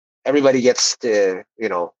not, everybody gets to,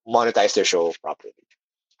 monetize their show properly.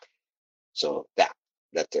 So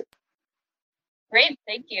that's it. Great.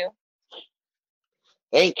 Thank you.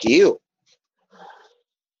 Thank you.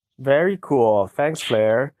 Very cool. Thanks,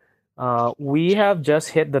 Flair. We have just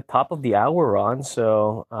hit the top of the hour, Ron.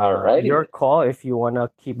 So your call if you want to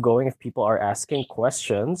keep going, if people are asking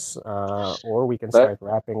questions, or we can start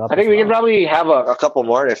wrapping up. I think we can probably have a couple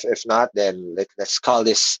more. If not, then let's call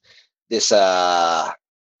this a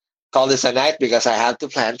night, because I have to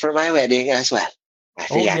plan for my wedding as well.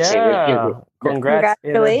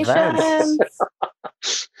 Congratulations.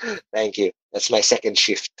 Thank you. That's my second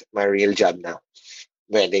shift, my real job now.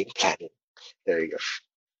 Wedding planning. There you go.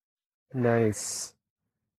 Nice.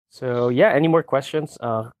 So any more questions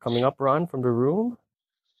coming up, Ron, from the room?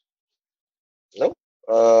 No.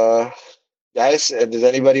 Guys, does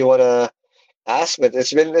anybody want to ask? But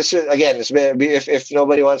it's been if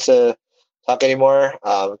nobody wants to talk anymore,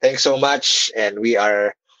 thanks so much. And we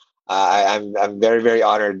are I'm very, very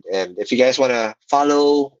honored. And if you guys want to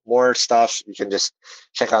follow more stuff, you can just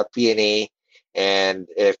check out PNA. And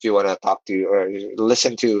if you want to talk to or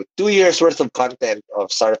listen to 2 years worth of content of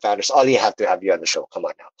Startup Founders, all you have to have you on the show. Come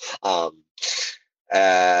on now.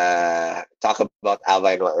 Talk about Alva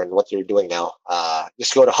and what you're doing now.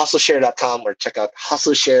 Just go to hustleshare.com or check out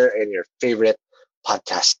HustleShare in your favorite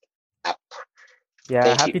podcast app.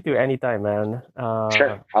 Yeah, happy to anytime, man.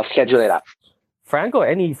 Sure, I'll schedule it up. Franco,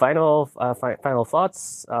 any final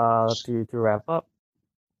thoughts to wrap up?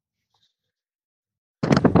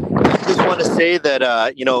 I just want to say that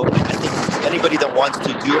I think anybody that wants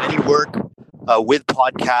to do any work with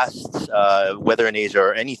podcasts, whether in Asia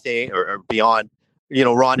or anything or beyond,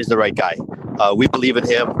 Ron is the right guy. We believe in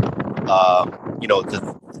him.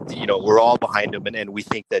 We're all behind him, and we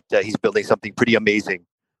think that he's building something pretty amazing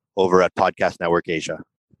over at Podcast Network Asia.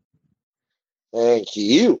 Thank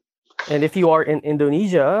you. And if you are in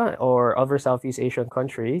Indonesia or other Southeast Asian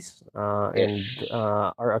countries and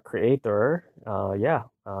are a creator,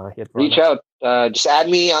 hit reach out. Just add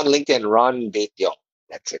me on LinkedIn, Ron Baetiong.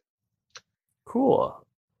 That's it. Cool.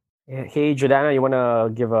 Hey, Jordana, you want to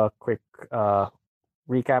give a quick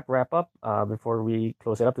recap, wrap up before we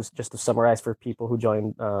close it up? Just to summarize for people who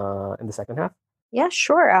joined in the second half. Yeah,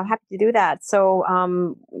 sure. I'm happy to do that. So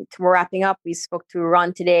we're wrapping up. We spoke to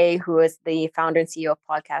Ron today, who is the founder and CEO of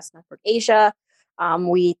Podcast Network Asia.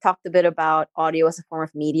 We talked a bit about audio as a form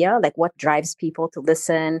of media, like what drives people to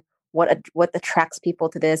listen, what attracts people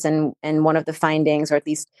to this. And one of the findings, or at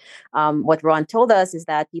least what Ron told us, is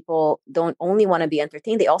that people don't only want to be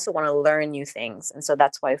entertained, they also want to learn new things. And so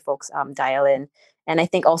that's why folks dial in. And I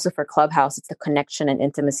think also for Clubhouse, it's the connection and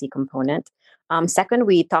intimacy component. Second,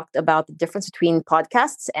 we talked about the difference between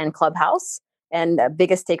podcasts and Clubhouse. And the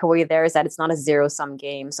biggest takeaway there is that it's not a zero-sum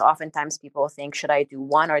game. So oftentimes people think, should I do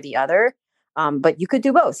one or the other? But you could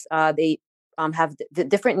do both. They have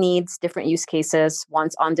different needs, different use cases.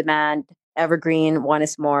 One's on demand, evergreen. One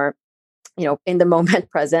is more, in the moment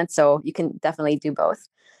present. So you can definitely do both.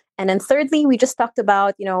 And then thirdly, we just talked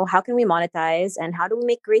about, how can we monetize and how do we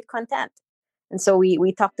make great content? And so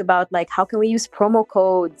we talked about how can we use promo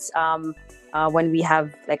codes when we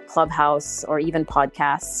have Clubhouse or even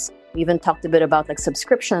podcasts. We even talked a bit about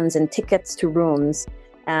subscriptions and tickets to rooms.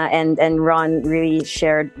 And Ron really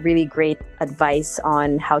shared really great advice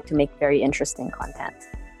on how to make very interesting content,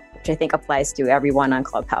 which I think applies to everyone on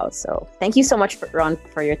Clubhouse. So thank you so much, Ron,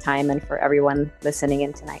 for your time and for everyone listening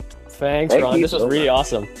in tonight. Thanks, Ron. This was really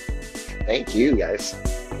awesome. Thank you, guys.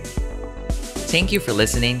 Thank you for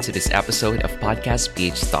listening to this episode of Podcast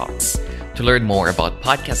PH Talks. To learn more about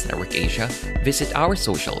Podcast Network Asia, visit our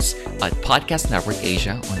socials at Podcast Network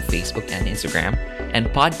Asia on Facebook and Instagram and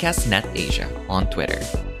Podcast Net Asia on Twitter.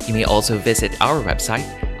 You may also visit our website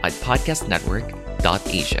at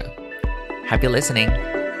podcastnetwork.asia. Happy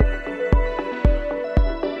listening!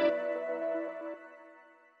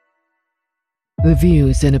 The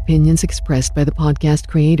views and opinions expressed by the podcast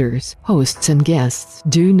creators, hosts, and guests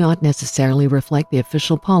do not necessarily reflect the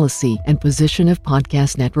official policy and position of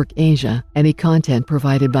Podcast Network Asia. Any content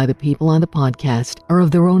provided by the people on the podcast are of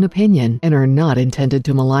their own opinion and are not intended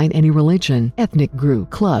to malign any religion, ethnic group,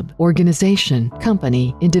 club, organization,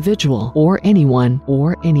 company, individual, or anyone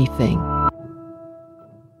or anything.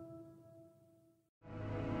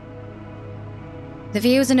 The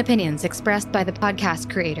views and opinions expressed by the podcast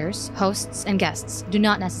creators, hosts, and guests do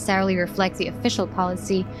not necessarily reflect the official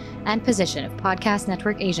policy and position of Podcast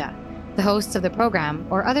Network Asia, the hosts of the program,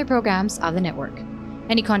 or other programs of the network.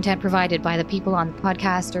 Any content provided by the people on the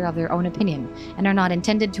podcast are of their own opinion and are not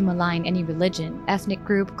intended to malign any religion, ethnic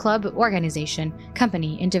group, club, organization,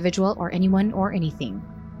 company, individual, or anyone or anything.